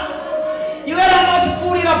akasafa iwe ramba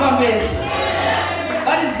achipfuurira pamberi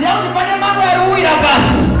vatiziva kuti pane mamwe ariuwira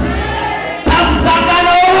pasi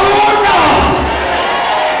pamusangano uno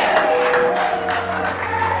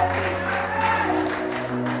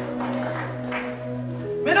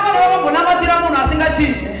mene vanhu vakambonamatira munhu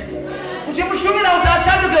asingachinje uchimushumira kuti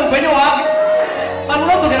ashanduke upenyu hwake vanhu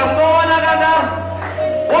unodzokera kumawana akadaro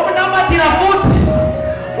womunamatira futi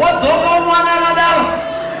wodzoka womwana akadaro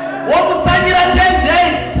womutsanyira 10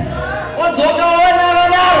 days wodzoka wowana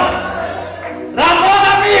akadaro ramba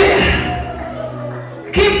wakamira.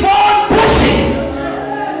 Keep on pushing.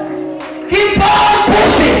 Keep on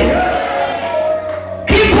pushing.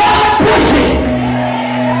 Keep on pushing.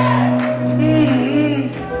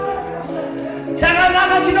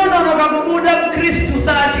 Chakanaka chinononoka kubuda kuKristu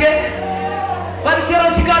satye pati chero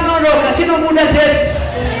chikanonoka chinobuda chete.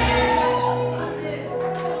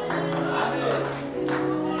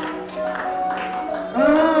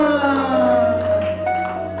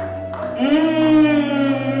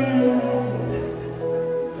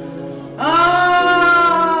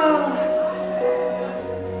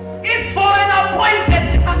 It's for an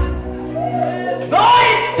appointed time. Though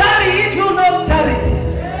it tarry, it will not tarry.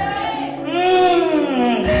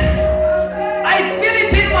 I feel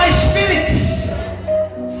it in my spirit.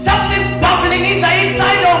 Something bubbling in the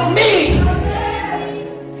inside of me.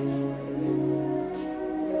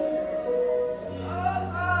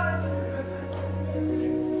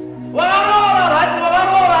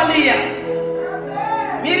 Wakarora liya.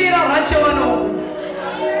 Mirira rache wano.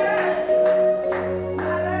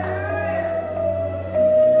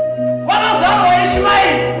 Wanazaro wa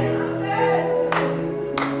Ishmaeli.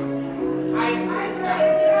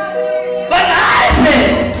 But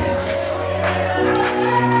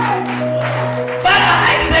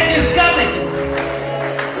Isaac is coming.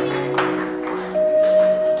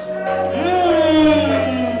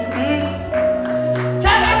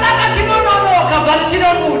 Chakanaka chinononoka but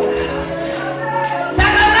chinobuda.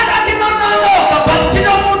 Chakanaka chinononoka but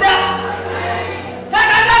chinobuda.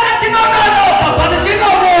 Chakanaka chinononoka but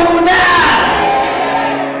chinobuda.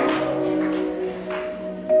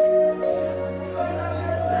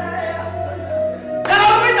 Kana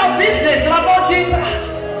uita business rabochita.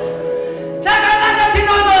 Chakanaka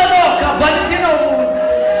chinononoka but chinobuda.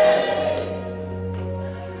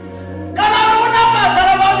 Kana unamata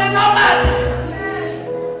rabochita.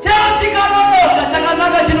 Chero chikanonoka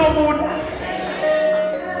chakanaka chinobuda.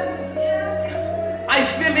 I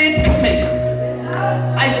feel it coming.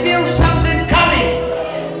 I feel something coming.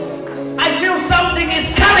 I feel something is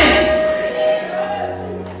coming.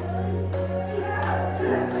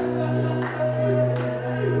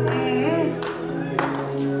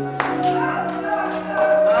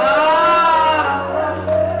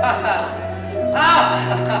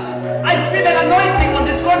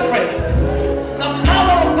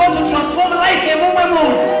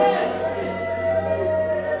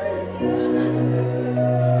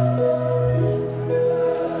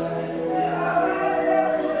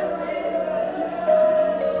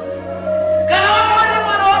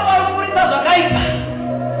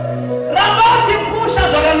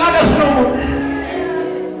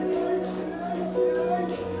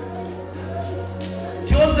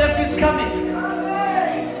 coming.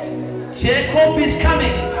 Jacob is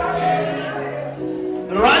coming.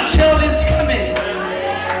 Rachel is coming.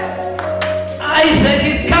 Isaac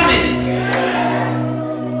is coming.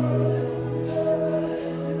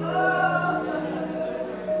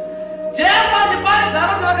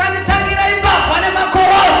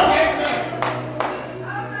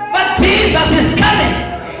 But Jesus is coming.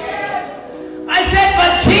 I said,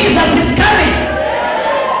 but Jesus is coming.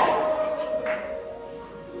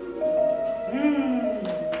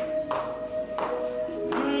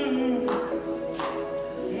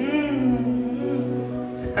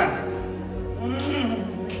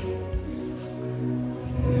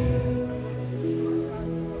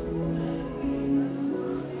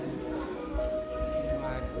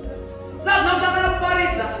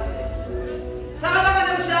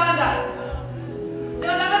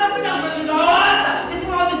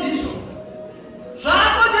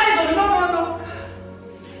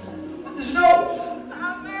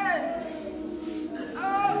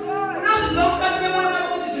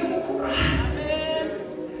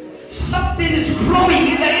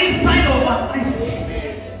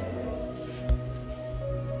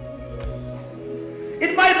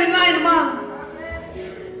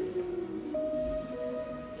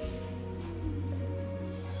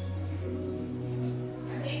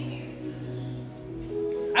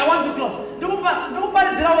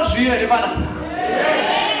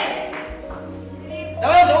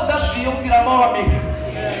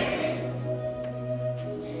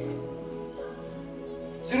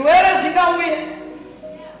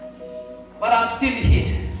 But I'm still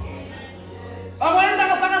here.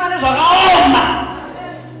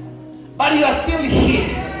 But you are still here.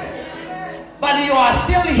 But you are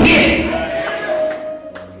still here.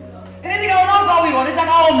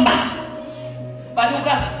 But you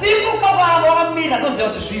can see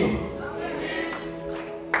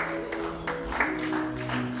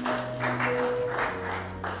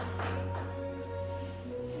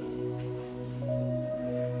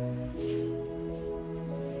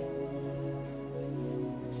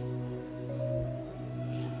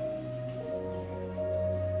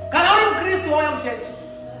church.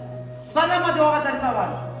 Sana mati wakati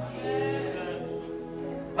sawana.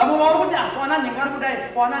 Babu mau kuja, kuana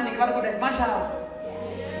ni kar kudai, mashallah.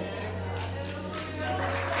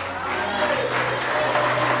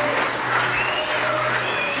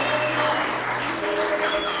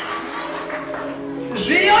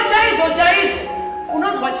 Zviyo chaizo,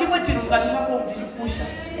 unonzwa chimwe chinhu mukati mwako muchikusha.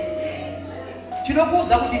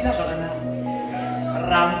 Chinokuudza kuti ita zvakanaka.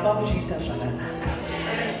 Ramba muchiita zvakanaka.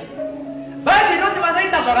 Bhaibheri rinoti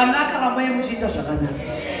vanoita zvakanaka, rambai muchiita zvakanaka.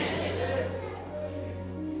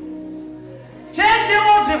 Church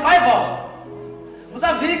World Revival.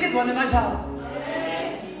 Musavhirikidzwa nemashau.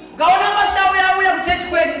 Ukaona mashau yauya kuchechi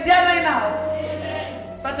kwedu, siyanai nawo.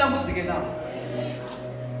 Musatambudzike nawo.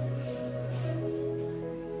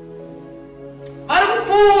 Vari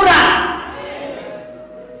kupfuura.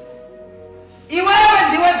 Iwewe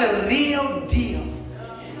ndiwe the real deal.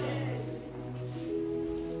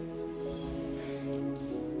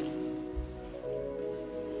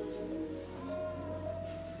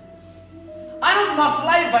 Another must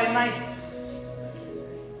fly by night.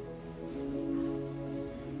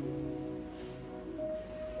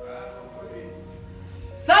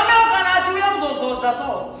 Samuel kana achiuya kuzozodza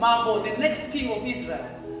Saul, mambo, the next king of Israel.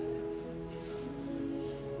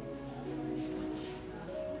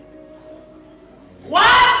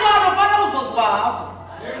 Watu wanafanya kuzodzwa hapo.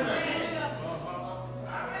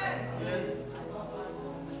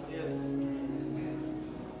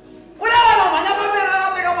 Kuna wana manya pembera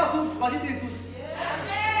vapfeka masutu vachiti isusu.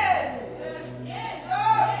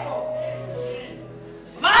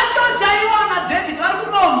 Vachochaiwa naDavid vari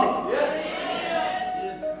kumombe.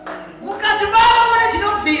 Mukati mavo mune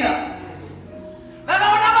chinobvira.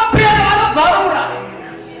 Vakaona maprere vanobvarura.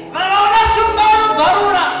 Vakaona shumba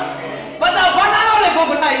vanobvarura. But hapana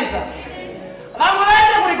anorecognize. Vamwe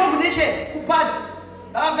vaenda kurecognition kupati.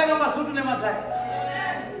 Vakapfeka masutu nematai.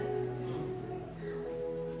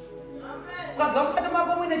 Ukadzwa mukati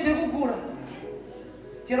mako muine chiri kukura.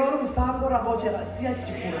 Chero uri musango ramba uchera, siya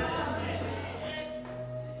chichikura.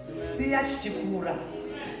 Siya chichikura.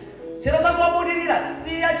 Chero sati wabudirira,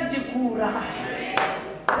 siya chichikura.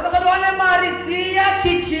 Chero sati wane mari, siya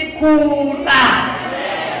chichikura.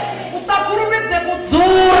 Usakurumidze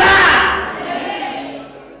kudzura.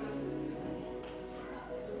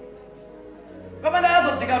 Baba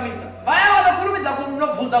ndazodzikamisa. Vaya vanokurumidza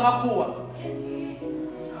kunobvunza makuwa.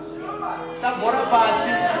 Sabora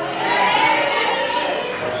pasi.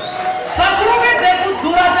 Sakurumidze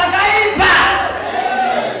kudzura chakaipa.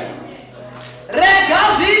 Rega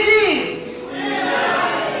zvidi.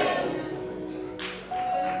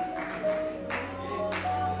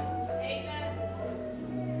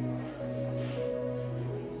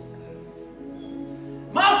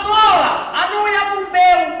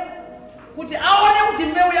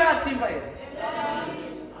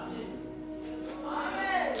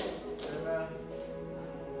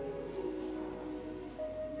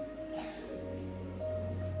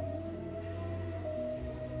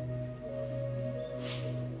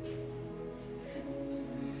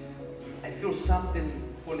 feel something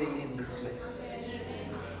falling in this place.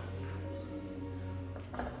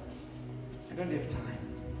 I don't have time.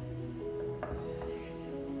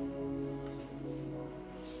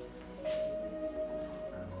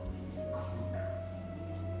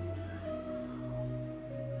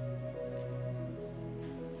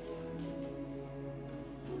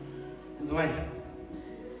 That's why.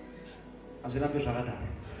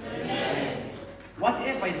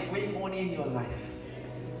 Whatever is going on in your life,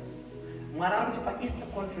 Mwara pa Easter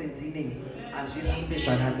conference ini azirambe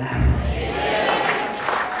zvakadaro.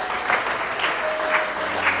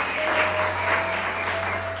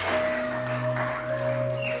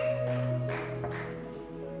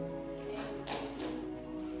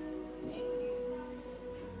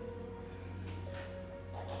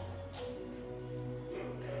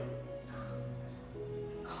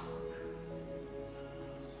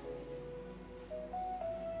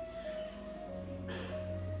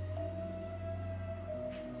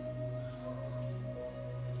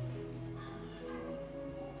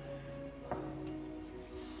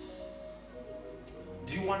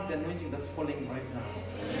 Do you want the anointing that's falling right now?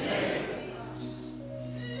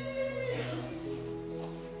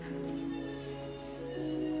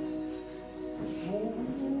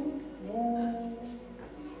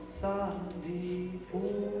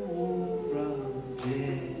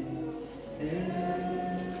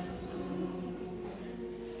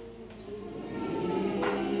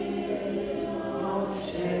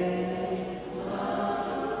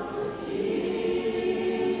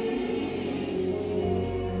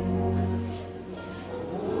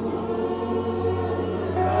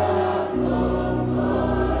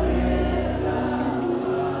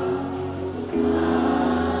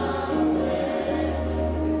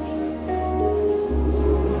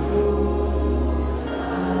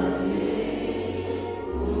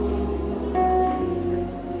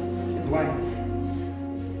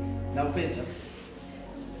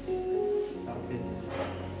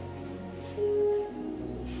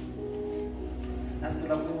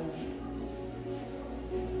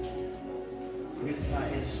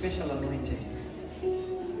 A special anointing.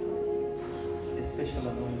 A special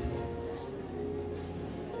anointing.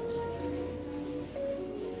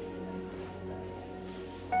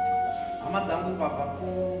 Amadzangu baba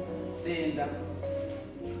ku denda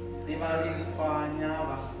livari kwa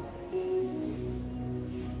nyava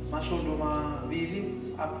mashondo maviri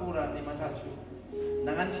apfuura nematatu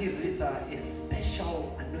ndakandichirwisa a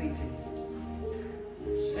special anointing.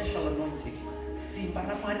 Special anointing. Simba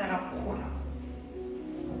raMwari rakakura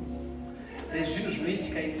rezvinhu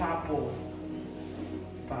zvinoitika ipapo.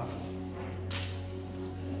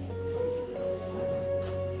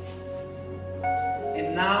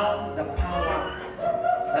 And now the power,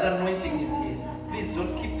 that anointing is here. Please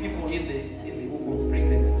don't keep people in the Ugo. Bring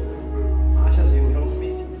them. Ushers, you help me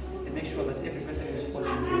and make sure that every person is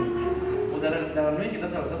following through. Because that anointing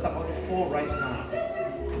that's about to fall right now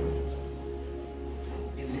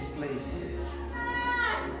in this place is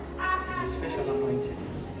a special anointing.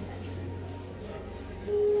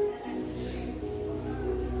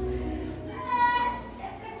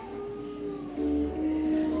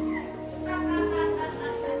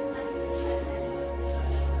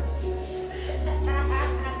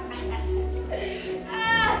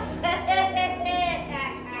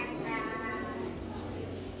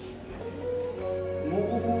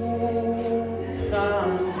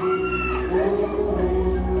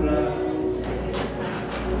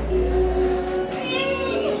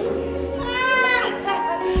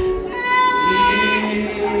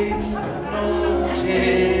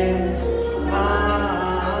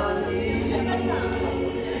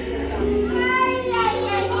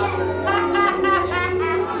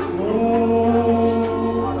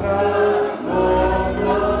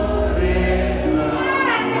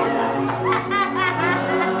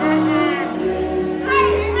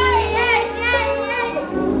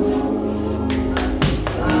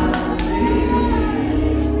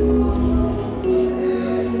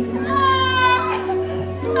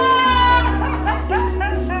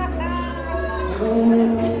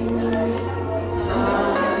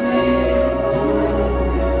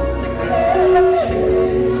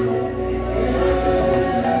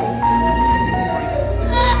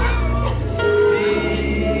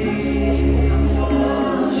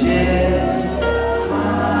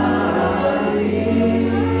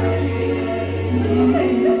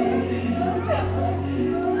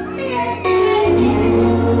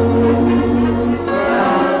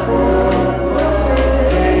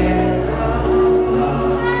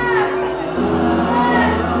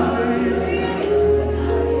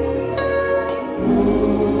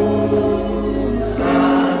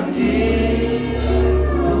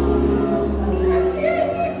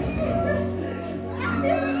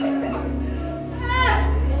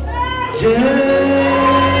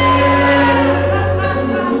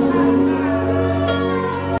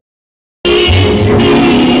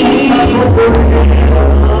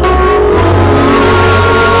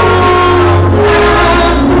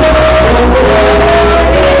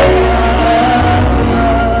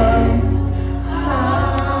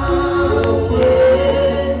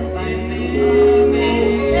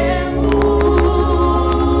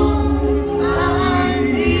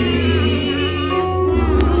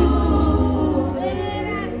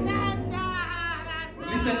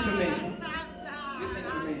 Listen to me. Listen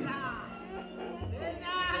to me.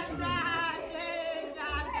 Listen to me.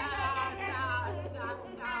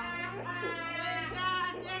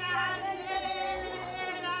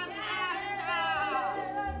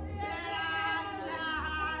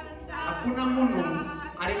 Hakuna munhu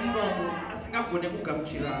ari munomu asingagone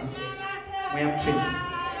kugamuchira mweya mutsvene.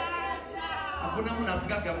 Hakuna munhu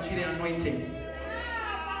asingagamuchire anointing.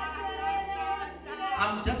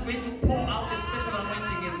 I'm just going to pour out a special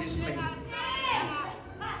anointing in this place.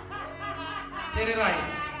 Tererai.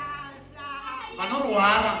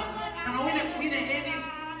 Vanorwara. Kana uine any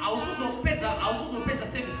hausuzopedza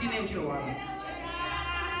service ine uchirwara.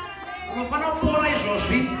 Unofana kupora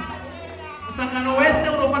izvozvi. Musangano wese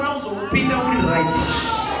unofana kuzopinda uri right.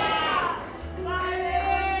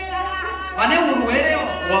 Vane urwere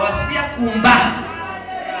hwavasiya kumba.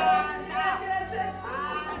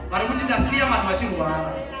 Vari kuti ndasiya vanhu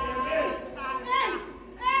vachirwara.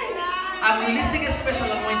 I'm releasing a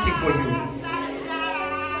special anointing for you.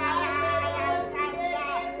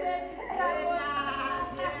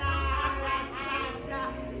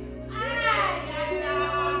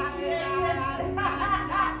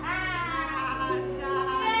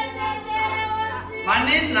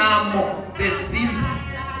 Vane nhamo dzedzinza.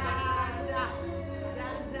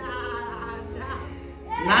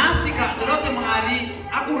 Nasika ndinoti Mwari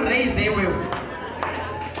akuraise iwewe.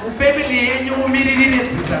 Mufamily yenyu mumiririre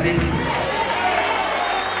dzidza rese.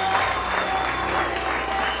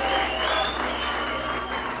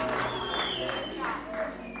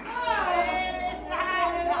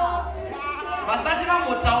 Vasati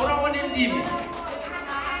vangotaurawo nendimi.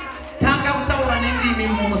 Tanga kutaura nendimi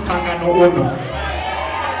mumusangano uno.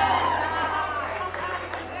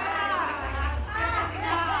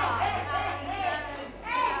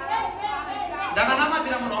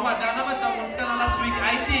 Last week,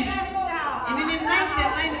 I think in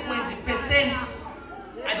 99.%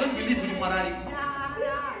 I don't believe in morality.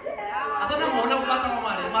 Asana mola kupata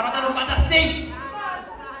mamare, marata no pata say,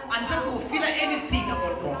 and don't feel anything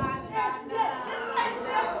about God.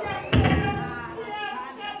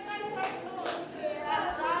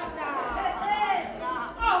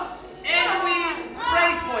 And we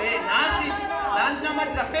prayed for her. Nancy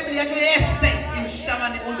Namati, the family actually in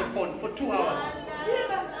Shamani on the phone for 2 hours.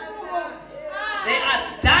 They are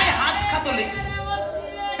die-hard Catholics.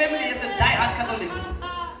 Family is a die-hard Catholics.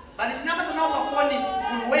 But it's never the number of money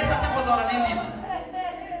who waste a second or an Indian.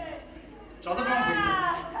 Joseph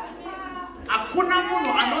Mambita. Akuna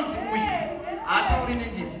muno anonzi uyu. Ata uri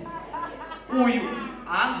nendivi. Uyu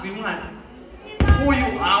aanzwi Mwari.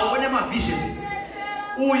 Uyu aone mavisions.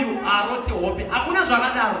 Uyu arote hope. Akuna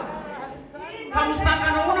zvakadaro.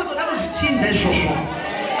 Pamusangano unozoda kuzvichinja izvozvo.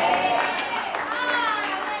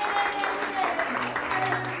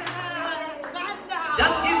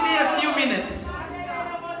 Just give me a few minutes.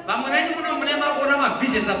 Vamwe venyu mune makuona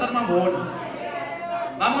mavisions asati mamboona.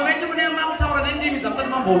 Vamwe venyu mune makutaura nendimi dzasati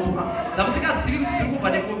mambotswa. Dzamusingazivi kuti dziri kubva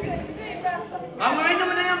nekupi. Vamwe venyu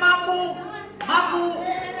mune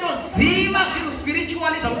makutoziva zvinhu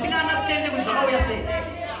spiritually zvamusingaunderstande kuti zvakauya sei.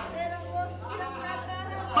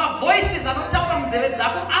 Mavoices anotaura munzeve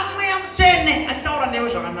dzako amweya mutsvene achitaura newe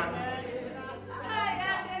zvakanaka.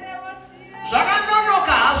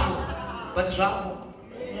 Zvakanonoka hazvo, but zvapo.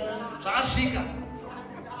 Zvakasvika.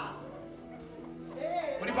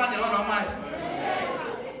 Muri panzira vanhu vaMwari.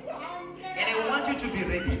 And I want you to be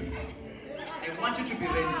ready. I want you to be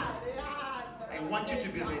ready. I want you to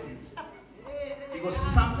be ready. Because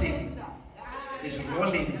something is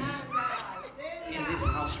rolling in this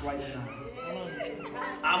house right now.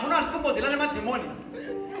 Amuna asikumodela nemademoni.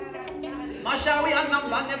 Mashawi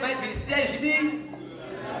anamubande Bible siya izvini.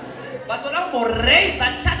 Batsoda kumboraisa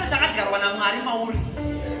chacho chakadyarwa naMwari mauri.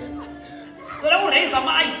 Toda kuraisa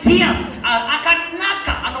ma-ideas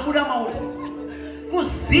akanaka anobuda mauri.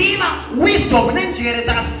 Kuziva wisdom nenjere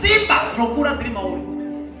dzakasimba dzinokura dziri mauri.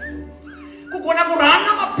 Kugona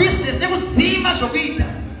kurana mabusiness nekuziva zvokuita.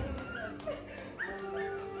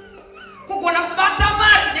 Kugona kubata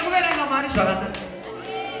mari nekuverenga mari zvakanaka.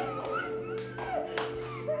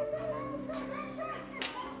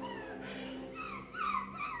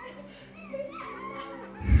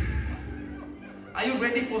 Are you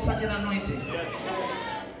ready for such an anointing? Yeah.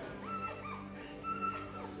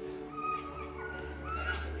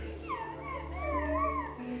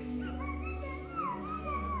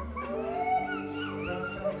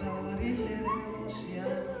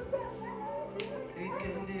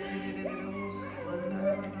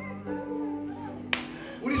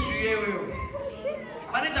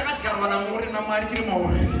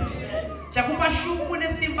 Chakupa shuku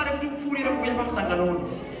nesimba rekuti upfuurire kuuya pamusangano uno.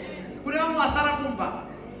 Kune vamwe vasara kumba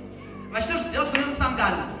vachitozviziva kuti kune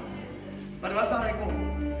musangano vari vasara ikoko.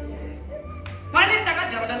 Pane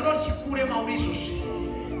chakadyarwa chandinoda kuti chikure mauri izvozvi.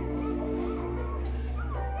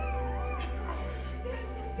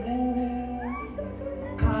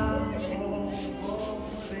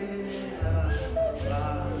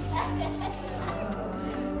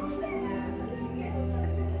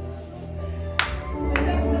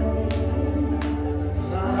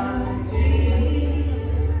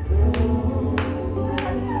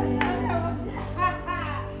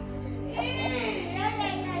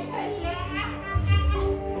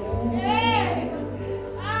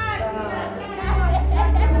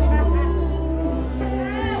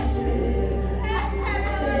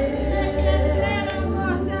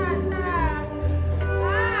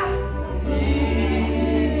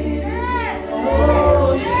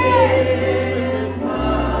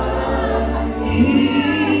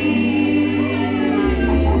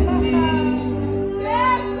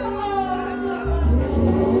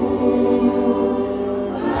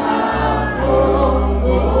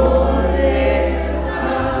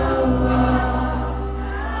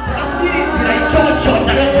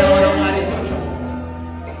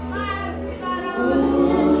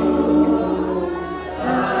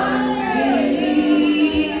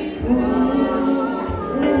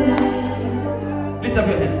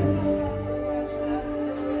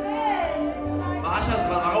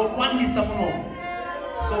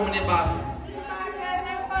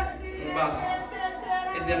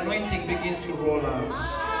 As the anointing begins to roll out.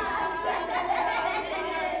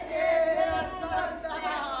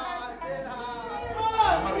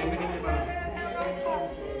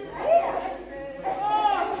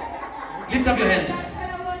 Lift up your hands.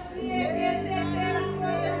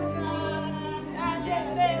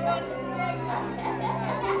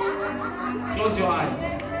 Close your eyes.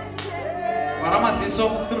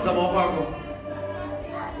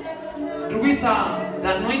 The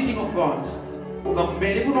anointing of God. The whole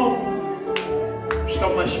place.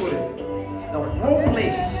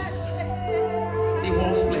 The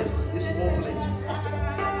whole place. This whole place.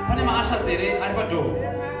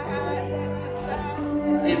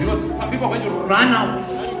 Yeah, because some people are going to run out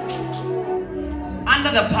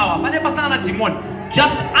under the power. Demon,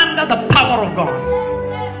 just under the power of God.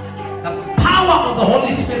 The power of the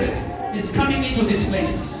Holy Spirit is coming into this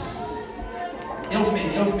place. Help me,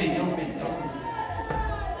 help me, help me, help me.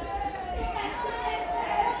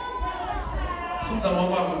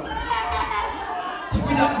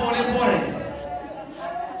 Tipita pole pole.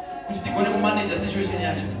 Kusitikone kumanage situation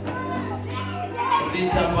yacho.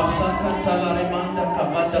 Rita pasaka talaremanda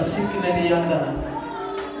kabata sikinerianda.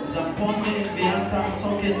 Zaponde vianka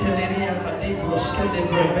soke teleria kadibro skede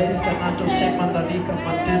breves kanato semandalika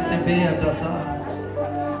matese bea data.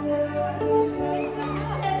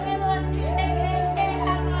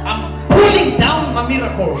 I'm pulling down my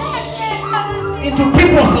miracles into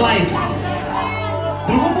people's lives.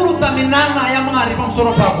 Druguburuta minana yamari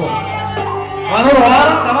pamusoro pako.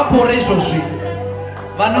 Vanorwara ngavapore izvozvi.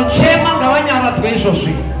 Vanochema ngavanyaradzwe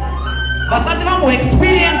izvozvi. Vasati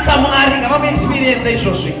vamuexperience Mwari ngavamuexperience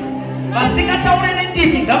izvozvi. Vasingataure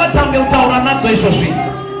nendimi ngavatange kutaura nadzo izvozvi.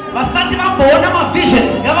 Vasati vamboona mavision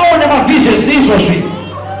ngavaone mavisions izvozvi.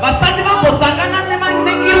 Vasati vambosangana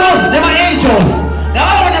neheroes nemaangels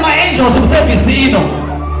ngavaone maangels muservice ino.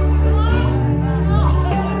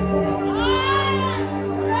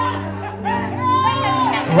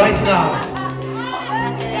 Right now.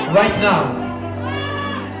 Right now.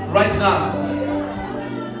 Right now.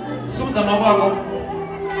 Simutisa makwako.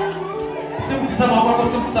 Simutisa makwako,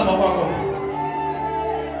 simutisa makwako.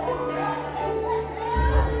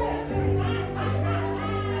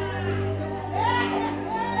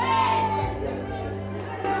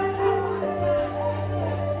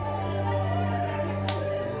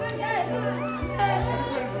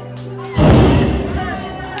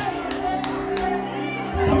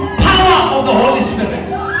 The power of the Holy Spirit.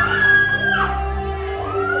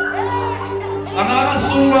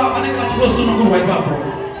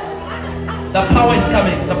 The power is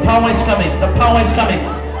coming. The power is coming. The power is coming.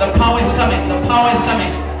 The power is coming. The power is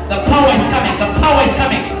coming. The power is coming. The power is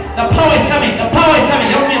coming. The power is coming. The power is coming.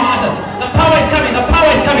 Help me, Masters. The power is coming. The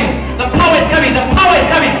power is coming. The power is coming. The power is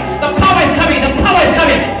coming. The power is coming. The power is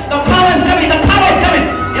coming. The power is coming. The power is coming.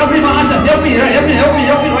 Help me, Masters. Help me. Help me. Help me.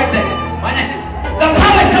 Help me right there. The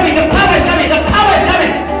power is coming. The power is coming. The power is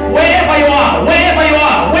coming. Wherever you are. Wherever you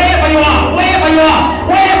are. Wherever you are. Wherever you are.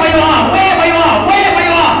 Wherever you are. Wherever you are.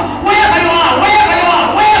 Wherever you are. Wherever you are. Wherever you are.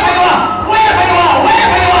 Wherever you are. Wherever you are.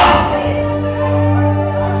 Wherever you are.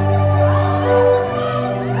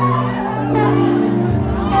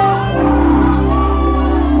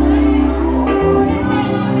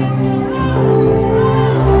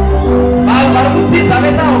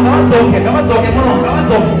 Ngavadzoke muno,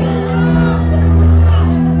 ngavadzoke.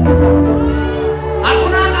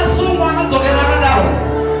 Hakuna akasungwa akadzokera akadaro.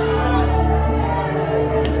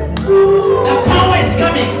 The power is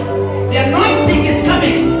coming. The anointing is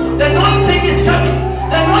coming. The anointing is coming.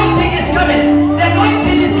 The anointing is coming. The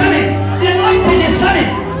anointing is coming. The anointing is coming.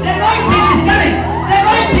 The anointing is coming. The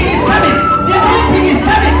anointing is coming. The anointing is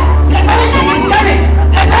coming. The anointing is coming.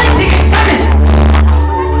 The anointing is coming.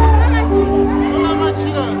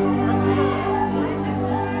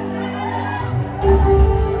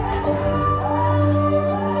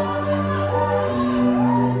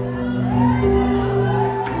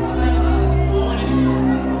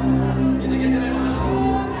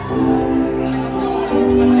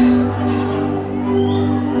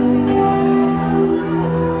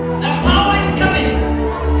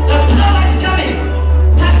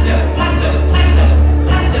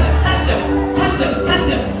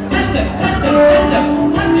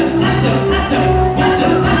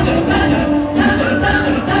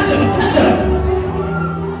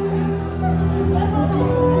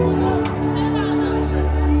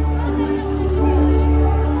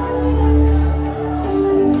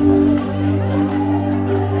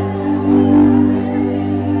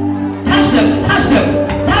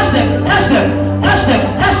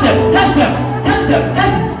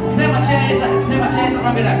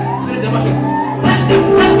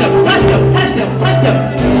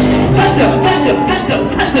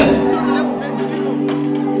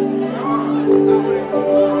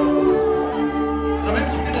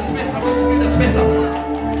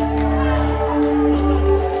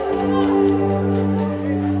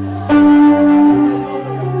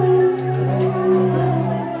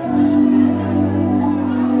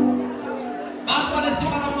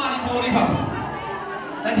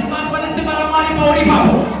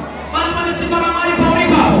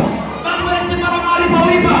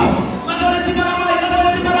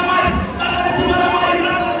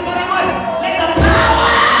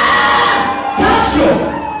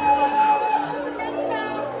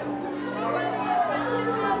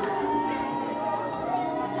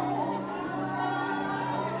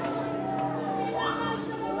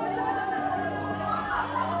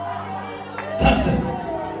 Touch them.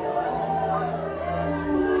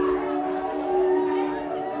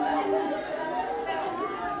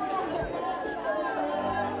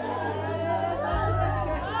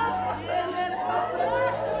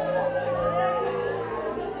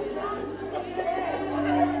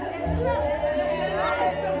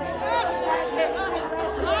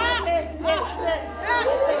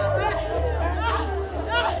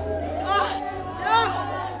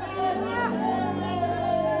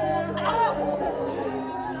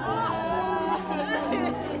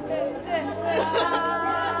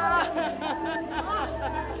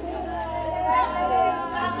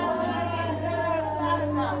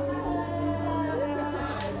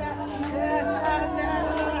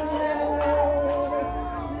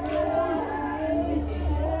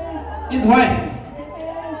 It's why.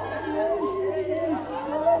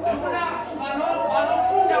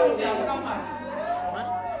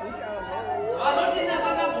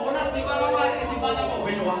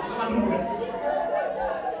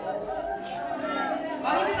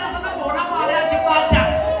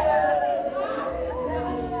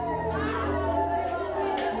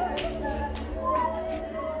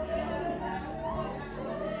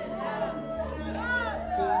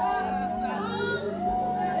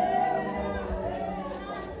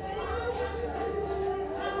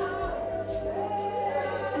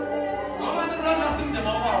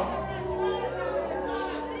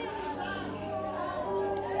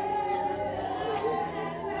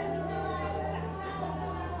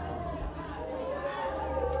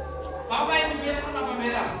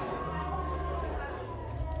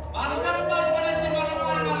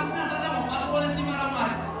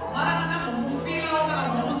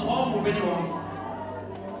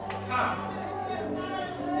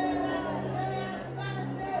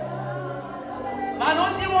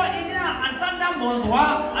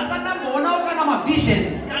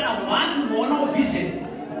 Visions, kind of one mono vision.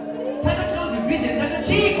 Such a close vision, such a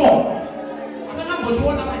chico.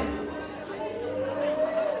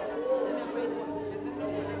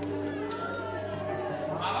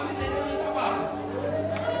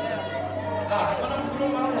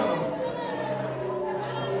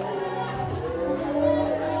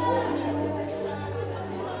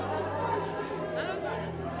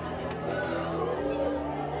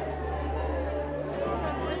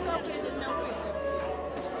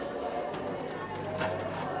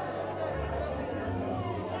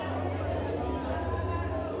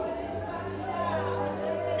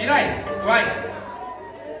 Mirai, it's right.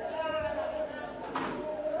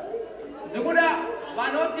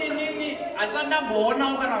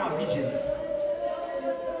 ndamboona kana mavisions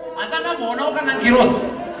asi andamboona kana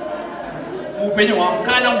ngirosi muupenyu hwangu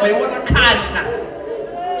kana mboiona kana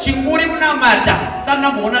chinguri kunamata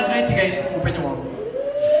sandamboona zvinoitika ini muupenyu hwangu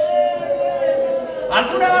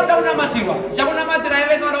asi kuda varuda kunamatirwa chakunamatira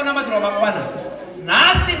ivese vada kunamatirwa mangwana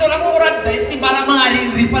nhasi ndoda kukuratidzai simba ramwari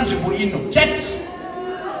riri panzvimbo ino cheti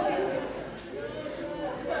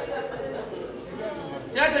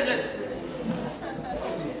chete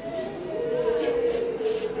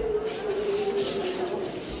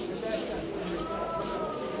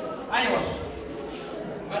aiwa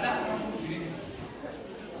vada kuvirinidza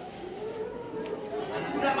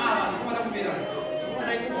asi kuda ava asikuda kumira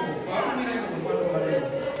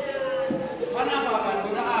panapa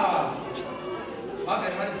ndoda ava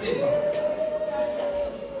vagari vari sefa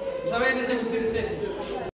musavaendese kuseri seri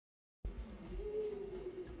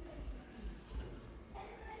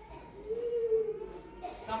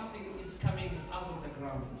something is coming out of the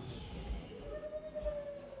ground.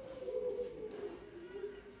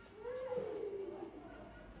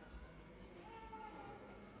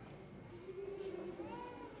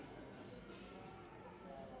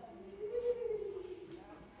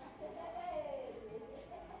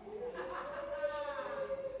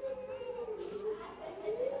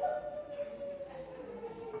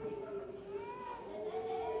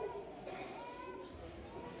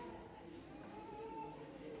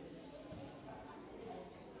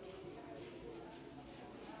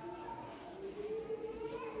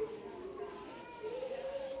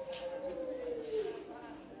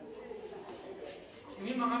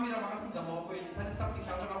 Makamira makasimudza maoko enyu pane something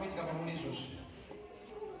chakatsvaka kuitika pamune izvozvi.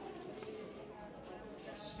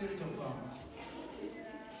 Spirit of God,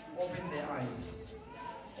 open their eyes,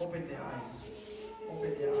 open their eyes,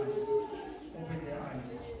 open their eyes, open their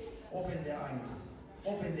eyes, open their eyes,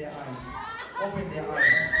 open their eyes, open their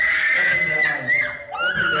eyes, open their eyes,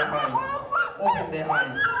 open their eyes, open their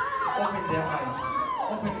eyes, open their eyes,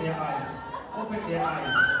 open their eyes, open their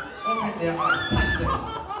eyes, open their eyes, touch them,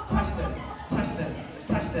 touch them, touch them.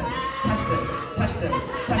 Touch them, touch them, touch them,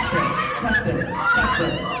 touch them, touch them, touch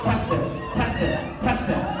them, touch them, touch them, touch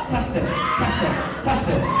them, touch them, touch them, touch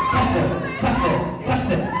them, touch them, touch them, touch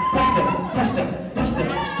them, touch them, touch them, touch them,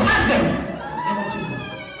 touch them. In the name of Jesus.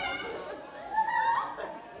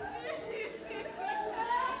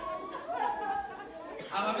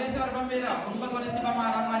 Ava vese vari pambera muchibatwa nesimba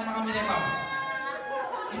Mwari makamira ipapa.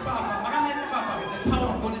 Ipapa makamira ipapa. The power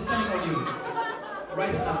of God is coming on you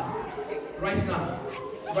right now. Right now,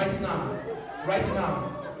 right now, right now,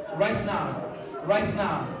 right now, right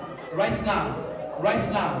now, right now,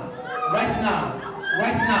 right now, right now, right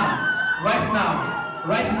now, right now,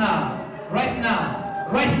 right now, right now,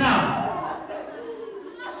 right now.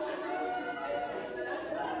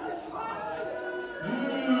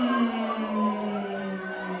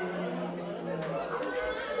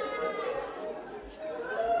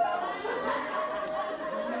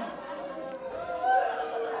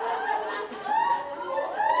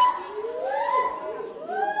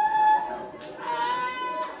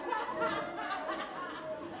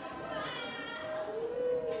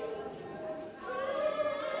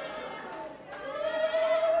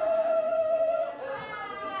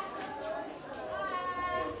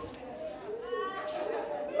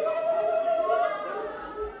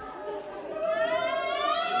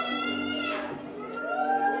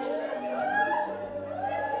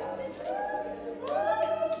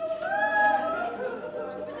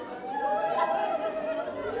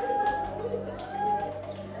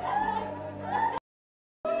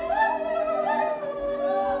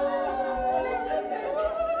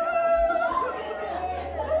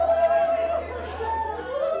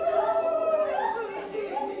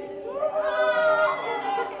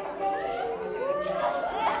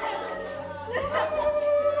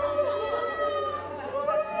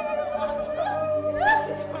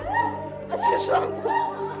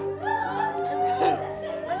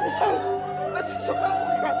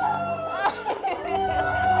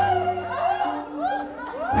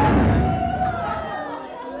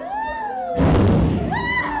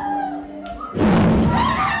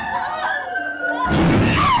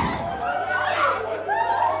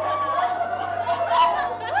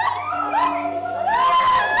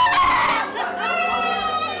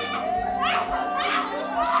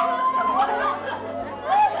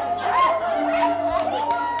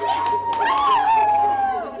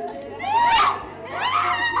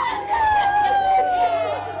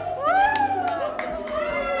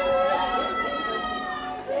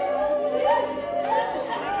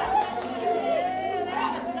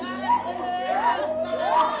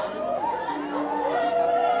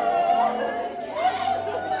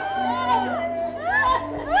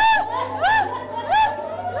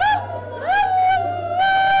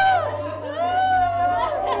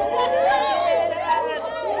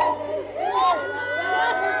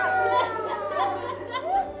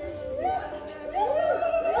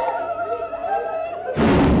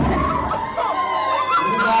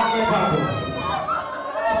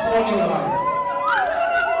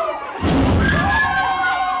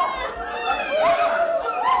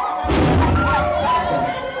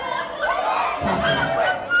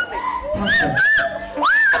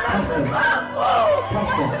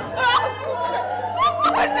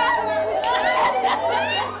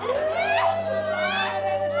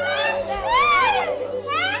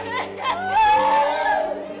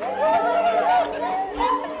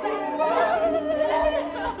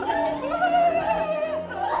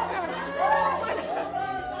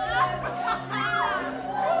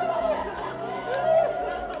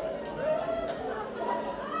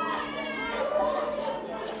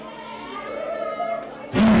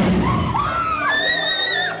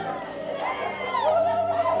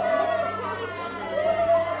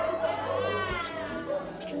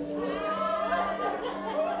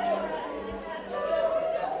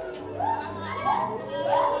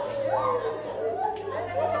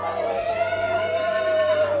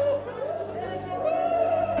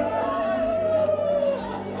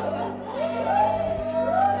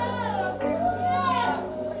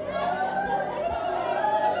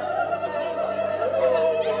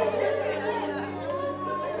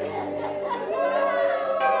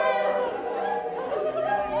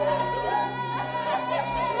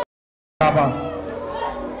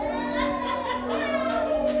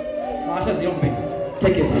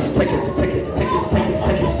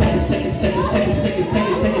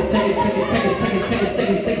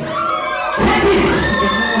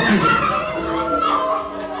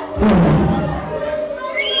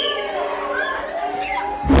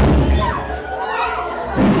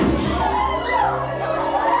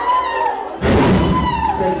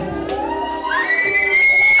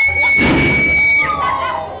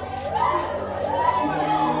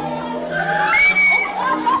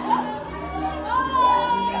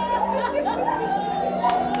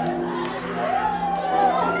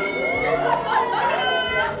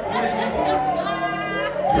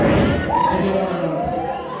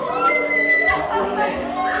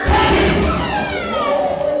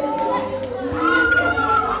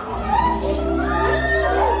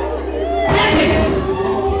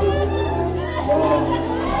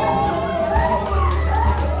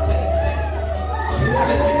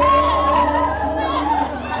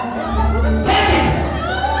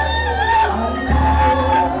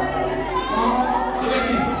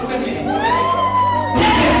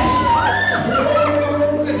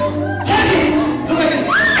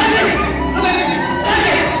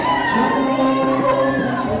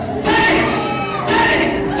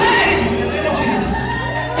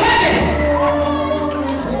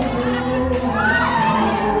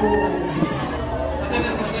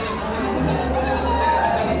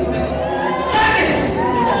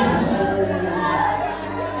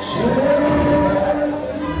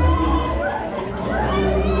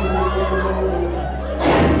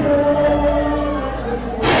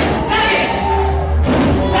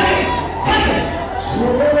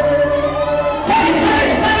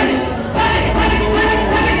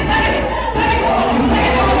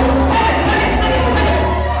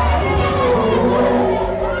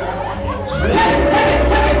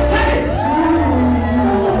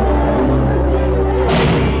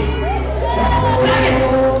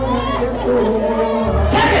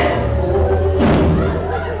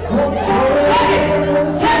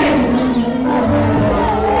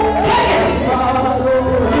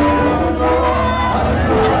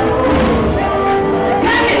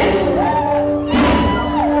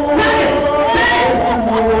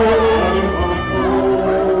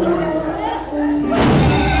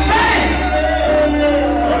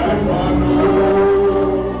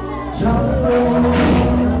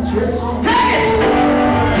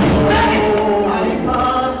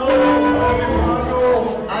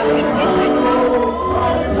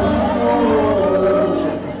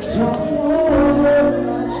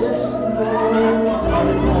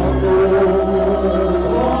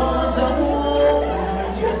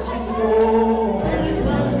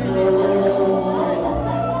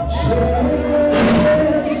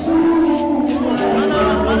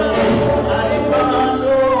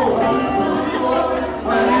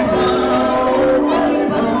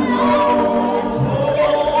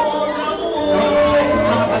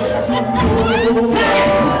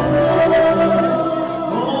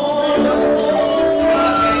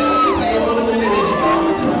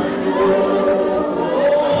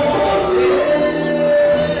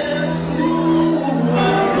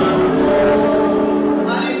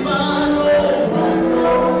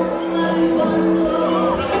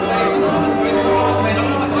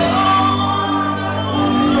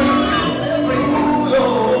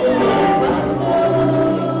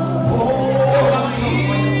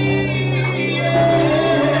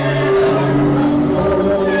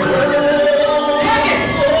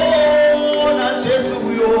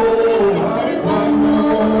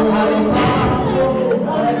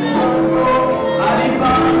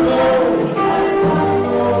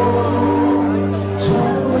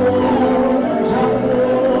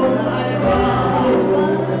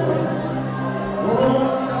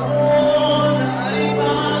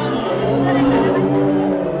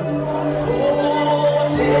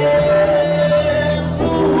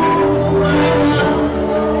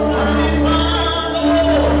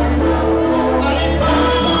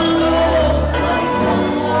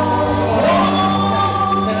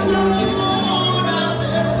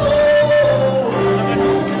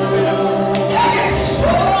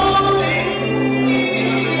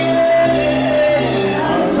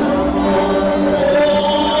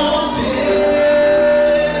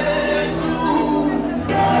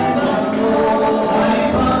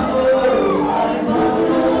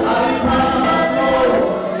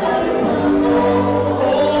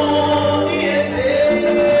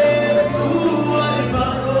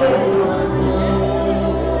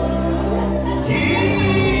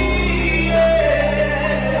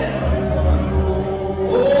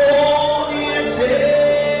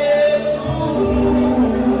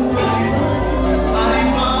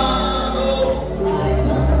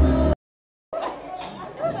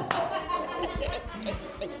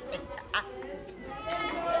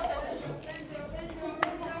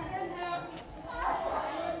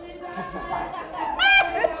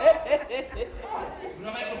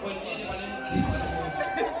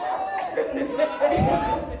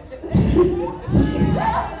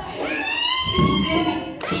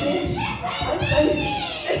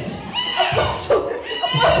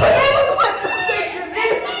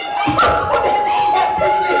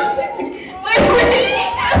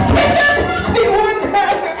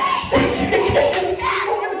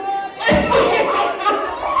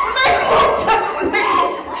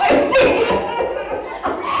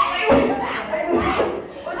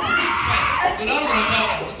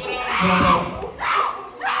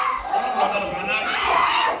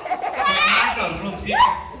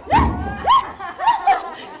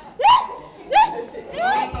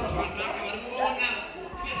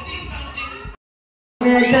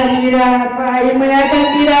 apa imwe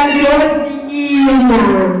yakandira ndirosikina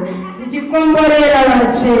zichikongorera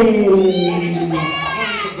vacheni.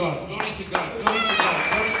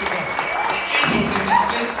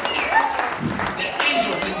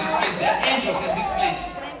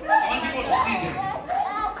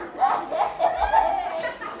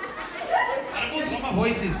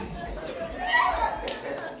 Voices.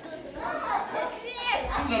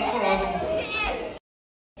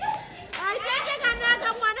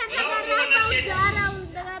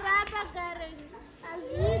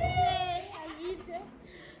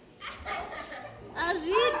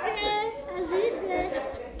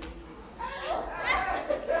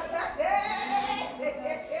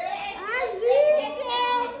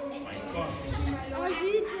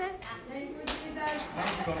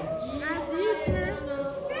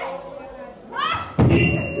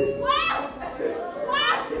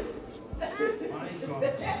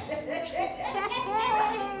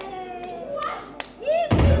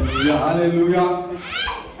 Hallelujah.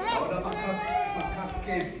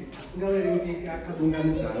 Makasketi singaverengi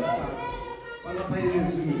akadunganidzana pasi pana paine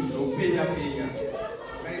zvinhu zvinopenya penya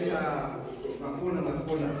kaita makona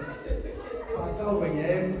makona pataurwa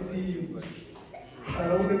nyaya yekuti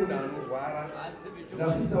kana une munhu anorwara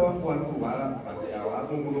nasista wangu vari kurwara bati avo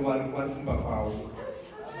atongono vari kumba kwavo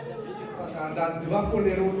saka ndanzi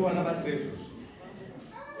vafonere utowana batire izvozvo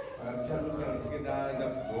saka ndichatoti kana tichinge ndaenda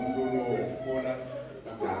kudomndonofona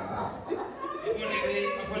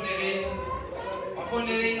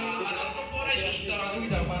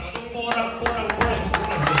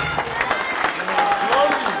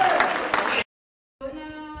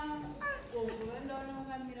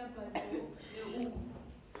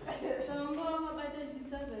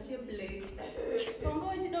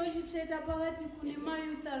uchitsveta pakati kune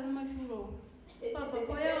mayuts ari mumashuro pabva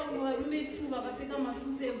kwaya vangu varume 2 vakapfeka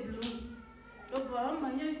masutsi eblue ndobva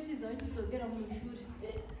vamhanya chitiza vachidzokera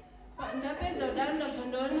mumushure. Ndapedza kudaro ndabva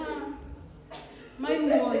ndaona mai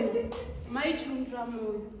Moyo, mai Chundra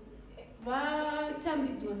Moyo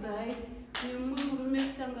vatambidzwa sai nemumwe murume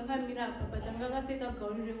sitanga akamira apa patanga akapfeka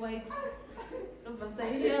gauni rewhite ndobva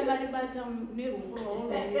sairi varibata neruoko rwavo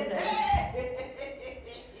rweraight.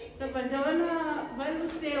 Ndobva ndaona vari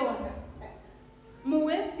kusewa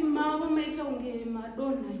muwest mavo maita kunge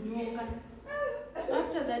madonha nyoka.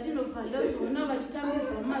 After that ndobva ndazoona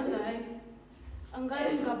vachitambidzwa mazai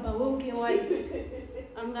angari ngabhawoke white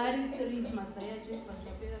angari 3 mazai acho ibva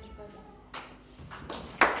zvapera zvipata.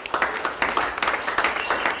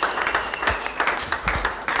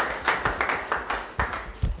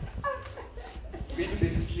 Going to be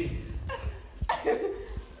extreme.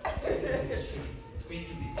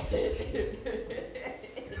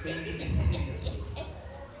 It's going to be serious.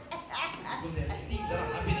 Because there are things that are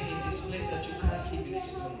happening in this place that you can't even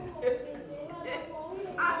explain.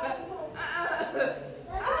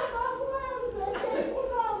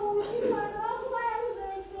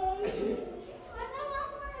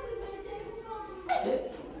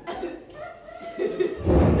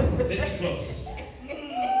 Let me close.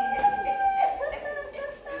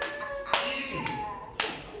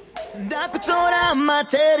 Dakutora my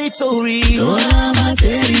territory. Tora my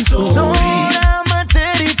territory.